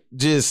about like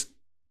just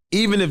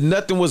even if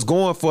nothing was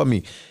going for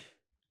me.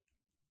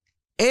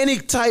 Any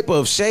type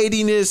of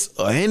shadiness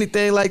or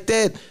anything like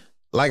that,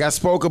 like I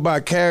spoke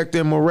about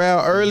character and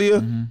morale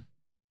earlier,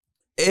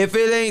 if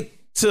it ain't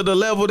to the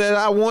level that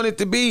I want it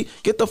to be,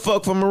 get the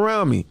fuck from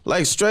around me.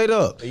 Like straight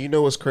up. And you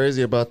know what's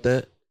crazy about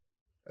that?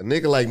 A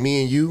nigga like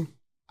me and you,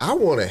 I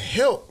want to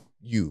help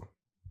you.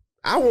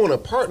 I want to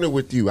partner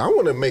with you. I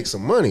want to make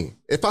some money.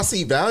 If I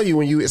see value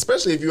in you,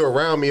 especially if you're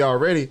around me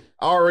already,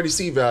 I already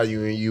see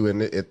value in you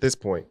at this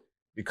point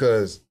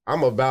because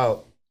I'm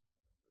about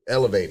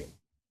elevating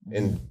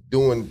and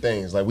doing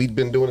things. Like we've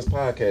been doing this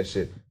podcast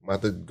shit. I'm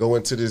about to go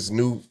into this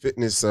new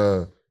fitness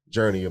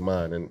journey of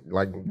mine and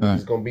like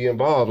it's going to be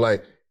involved.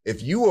 Like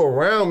if you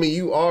around me,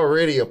 you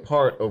already a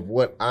part of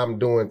what I'm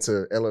doing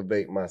to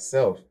elevate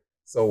myself.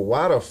 So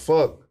why the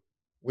fuck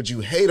would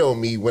you hate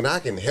on me when I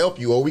can help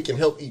you or we can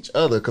help each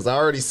other? Because I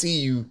already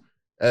see you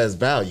as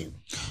value.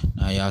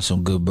 Nah, y'all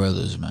some good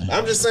brothers, man.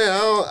 I'm just saying,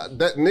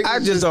 I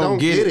just don't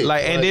get it.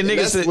 Like, and then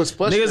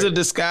niggas will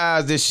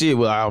disguise this shit.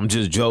 Well, I'm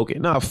just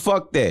joking. Nah,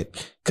 fuck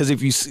that. Because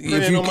if you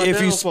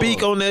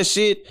speak on that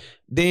shit,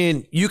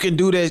 then you can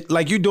do that.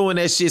 Like you doing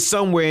that shit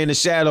somewhere in the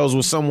shadows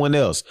with someone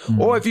else.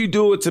 Or if you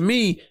do it to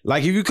me,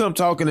 like if you come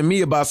talking to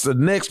me about the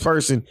next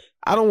person,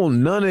 I don't want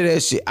none of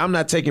that shit. I'm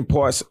not taking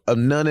parts of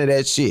none of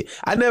that shit.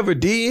 I never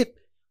did,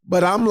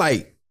 but I'm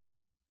like,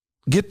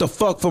 get the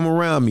fuck from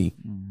around me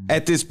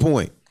at this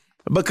point.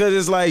 Because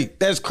it's like,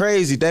 that's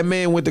crazy. That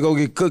man went to go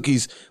get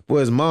cookies for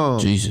his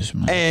mom. Jesus,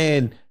 man.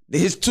 And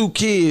his 2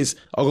 kids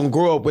are going to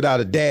grow up without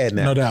a dad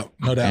now.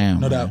 No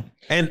doubt.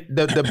 And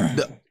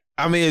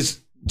I mean, it's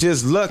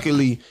just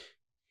luckily,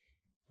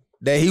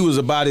 that he was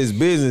about his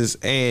business,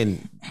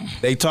 and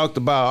they talked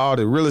about all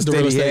the real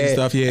estate, he had,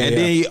 stuff, and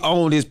then he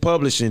owned his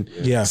publishing.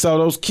 Yeah. So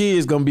those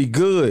kids gonna be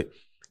good.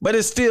 But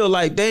it's still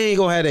like they ain't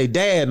gonna have their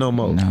dad no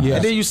more. No. Yeah.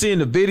 And then you seeing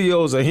the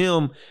videos of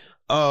him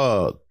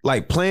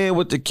like playing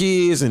with the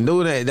kids and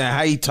doing that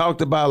how he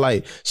talked about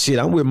like, shit,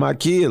 I'm with my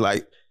kid.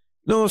 Like, you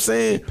know what I'm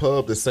saying?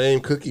 Pub, the same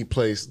cookie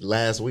place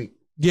last week.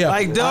 Yeah,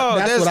 Like, dog,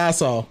 that's what I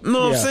saw. You know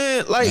what Yeah. I'm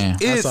saying? Like,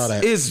 Yeah, I saw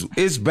that.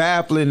 it's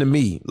baffling to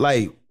me.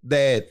 Like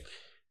that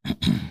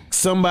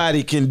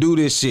somebody can do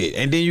this shit.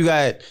 And then you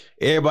got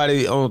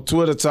everybody on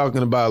Twitter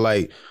talking about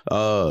like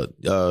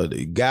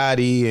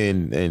Gotti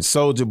and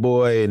Soulja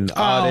Boy and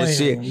all that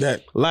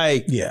shit.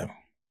 Like, Yeah.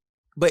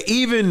 but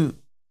even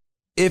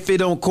if it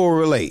don't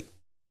correlate,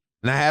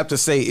 and I have to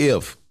say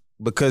if,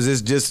 because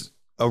it's just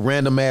a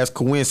random ass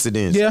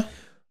coincidence. Yeah,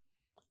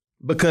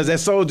 Because that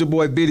Soulja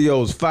Boy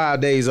video is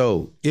 5 days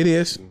old. it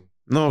is.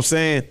 You know what I'm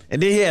saying?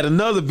 And then he had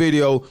another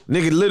video,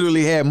 nigga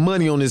literally had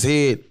money on his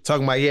head,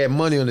 talking about he had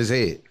money on his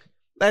head.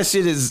 That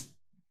shit is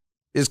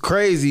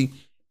crazy,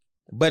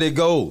 but it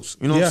goes.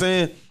 You know what I'm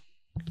saying?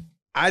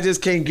 I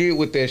just can't get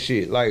with that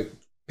shit. Like,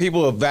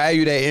 people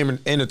value that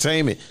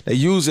entertainment. They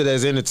use it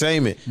as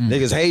entertainment.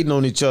 Niggas hating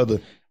on each other.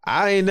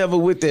 I ain't never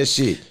with that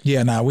shit.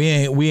 Yeah, nah, we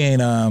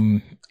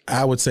ain't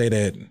I would say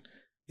that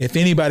if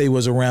anybody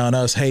was around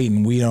us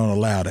hating, we don't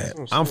allow that.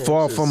 I'm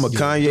far from a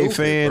Kanye Stupid,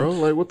 fan. bro.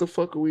 Like, what the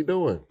fuck are we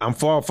doing? I'm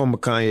far from a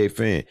Kanye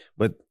fan.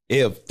 But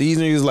if these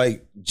niggas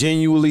like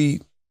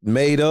genuinely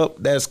made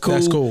up, that's cool.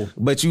 That's cool.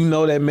 But you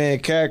know that man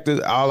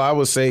character, all I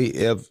would say,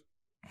 if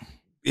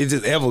it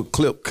just ever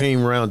clip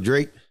came around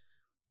Drake,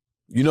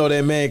 you know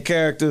that man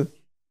character,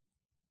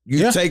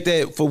 you take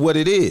that for what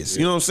it is.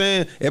 You know what I'm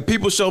saying? If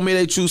people show me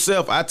their true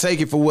self, I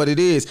take it for what it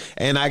is.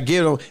 And I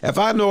get them. If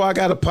I know I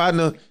got a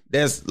partner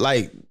that's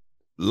like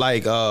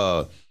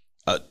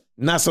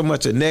not so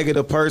much a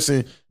negative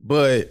person,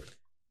 but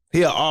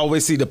he'll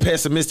always see the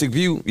pessimistic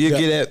view. You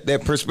get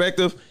that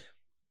perspective.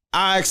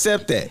 I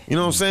accept that. You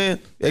know what I'm saying?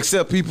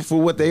 Accept people for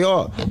what they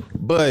are.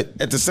 But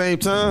at the same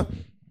time,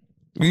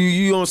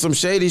 you on some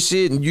shady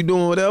shit and you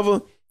doing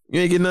whatever, you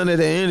ain't get none of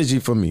that energy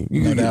from me.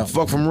 You can get the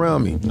fuck from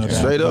around me.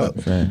 Straight up.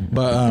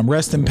 But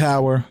rest in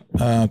power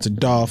to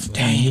Dolph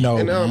and, you know,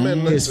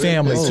 And his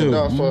family too.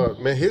 Dolph,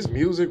 man, his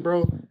music,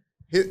 bro.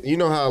 You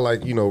know how,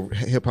 like, you know,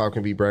 hip hop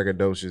can be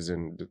braggadocious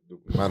and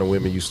the amount of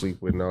women you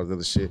sleep with and all this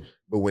other shit.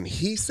 But when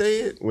he say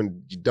it,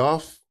 when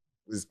Dolph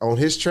is on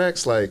his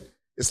tracks, like,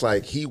 it's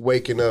like he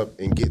waking up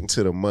and getting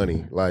to the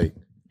money. Like,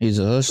 he's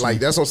a hustler. like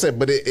that's what I'm saying.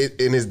 But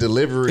it in his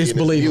delivery, It's and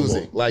his believable.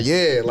 music, like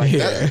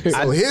that.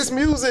 So his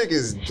music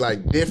is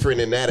like different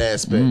in that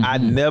aspect. I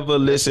never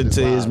listened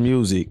to his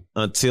music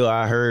until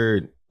I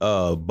heard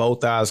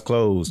Both Eyes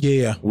Closed.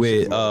 Yeah.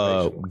 With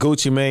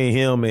Gucci Mane,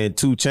 him, and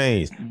 2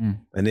 Chainz.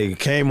 And they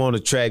came on the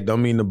track,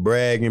 don't mean to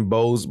brag and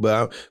boast, but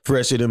I'm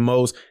fresher than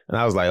most. And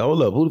I was like,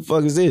 hold up, who the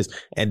fuck is this?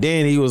 And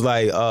then he was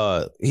like,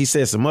 he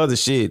said some other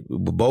shit,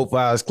 Both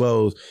Eyes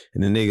Closed,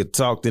 and the nigga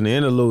talked in the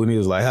interlude and he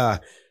was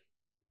like,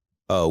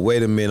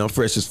 wait a minute, I'm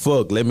fresh as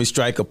fuck. Let me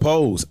strike a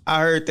pose. I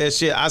heard that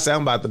shit. I said,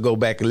 I'm about to go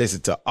back and listen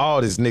to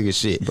all this nigga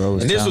shit. Bro,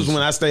 and this was when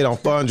I stayed on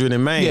 400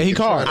 in Maine. Yeah, he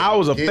called. I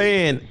was a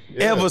fan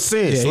ever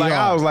since. Yeah, like,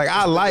 I was like,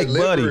 I like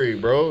Delivery,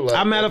 Buddy. bro.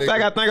 Like, Matter of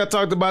fact, I think I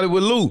talked about it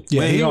with Lou Yeah,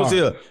 when he was hard.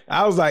 here.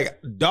 I was like,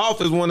 Dolph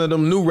is one of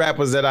them new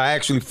rappers that I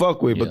actually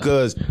fuck with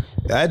because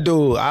that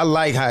dude, I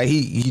like how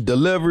he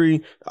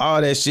delivery, all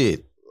that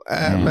shit.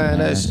 Man,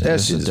 that shit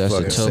is that's a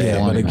fucking tough sad.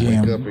 one. But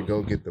again, wake up and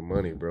go get the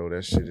money, bro.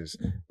 That shit is.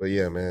 But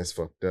yeah, man, it's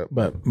fucked up.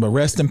 but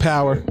rest in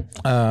power.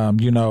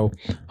 You know,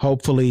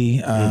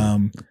 hopefully,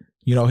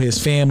 you know,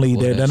 his family,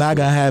 they're not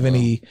gonna have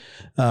any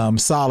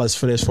solace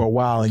for this for a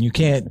while, and you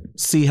can't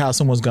see how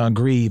someone's gonna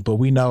grieve. But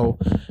we know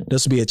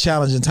this will be a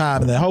challenging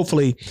time, and then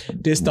hopefully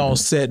this don't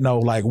set no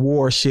like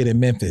war shit in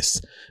Memphis,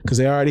 because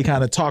they already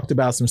kind of talked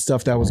about some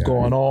stuff that was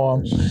going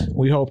on.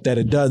 We hope that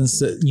it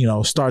doesn't, you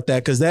know, start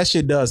that, because that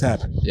shit does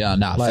happen. Yeah,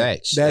 nah, Like,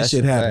 facts. that That's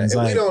shit a fact. happens.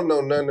 And Like, we don't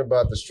know nothing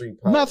about the street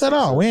politics. not at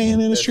all. We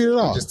ain't in the street at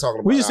all. We just talking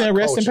about We just saying our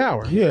rest in culture.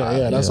 power.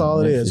 Yeah, that's all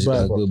it is.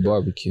 Got But good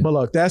barbecue. But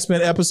look, that's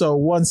been episode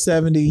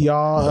 170.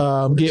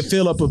 Y'all get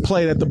Philip a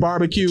plate at the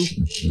barbecue.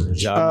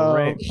 Ja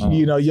Morant.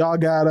 You know, y'all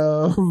got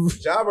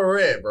Ja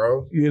Morant,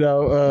 bro. you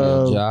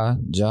know,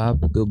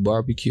 Job, good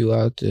barbecue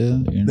out there. You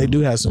know? they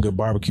do have some good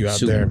barbecue out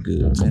Super there.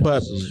 good. Man. But-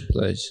 This is a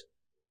place.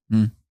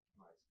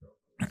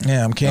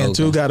 Damn,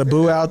 Cantu got a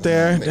boo out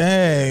there.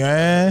 Dang,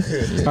 man.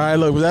 All right,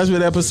 look, that's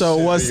been episode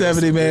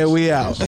 170, man. We out.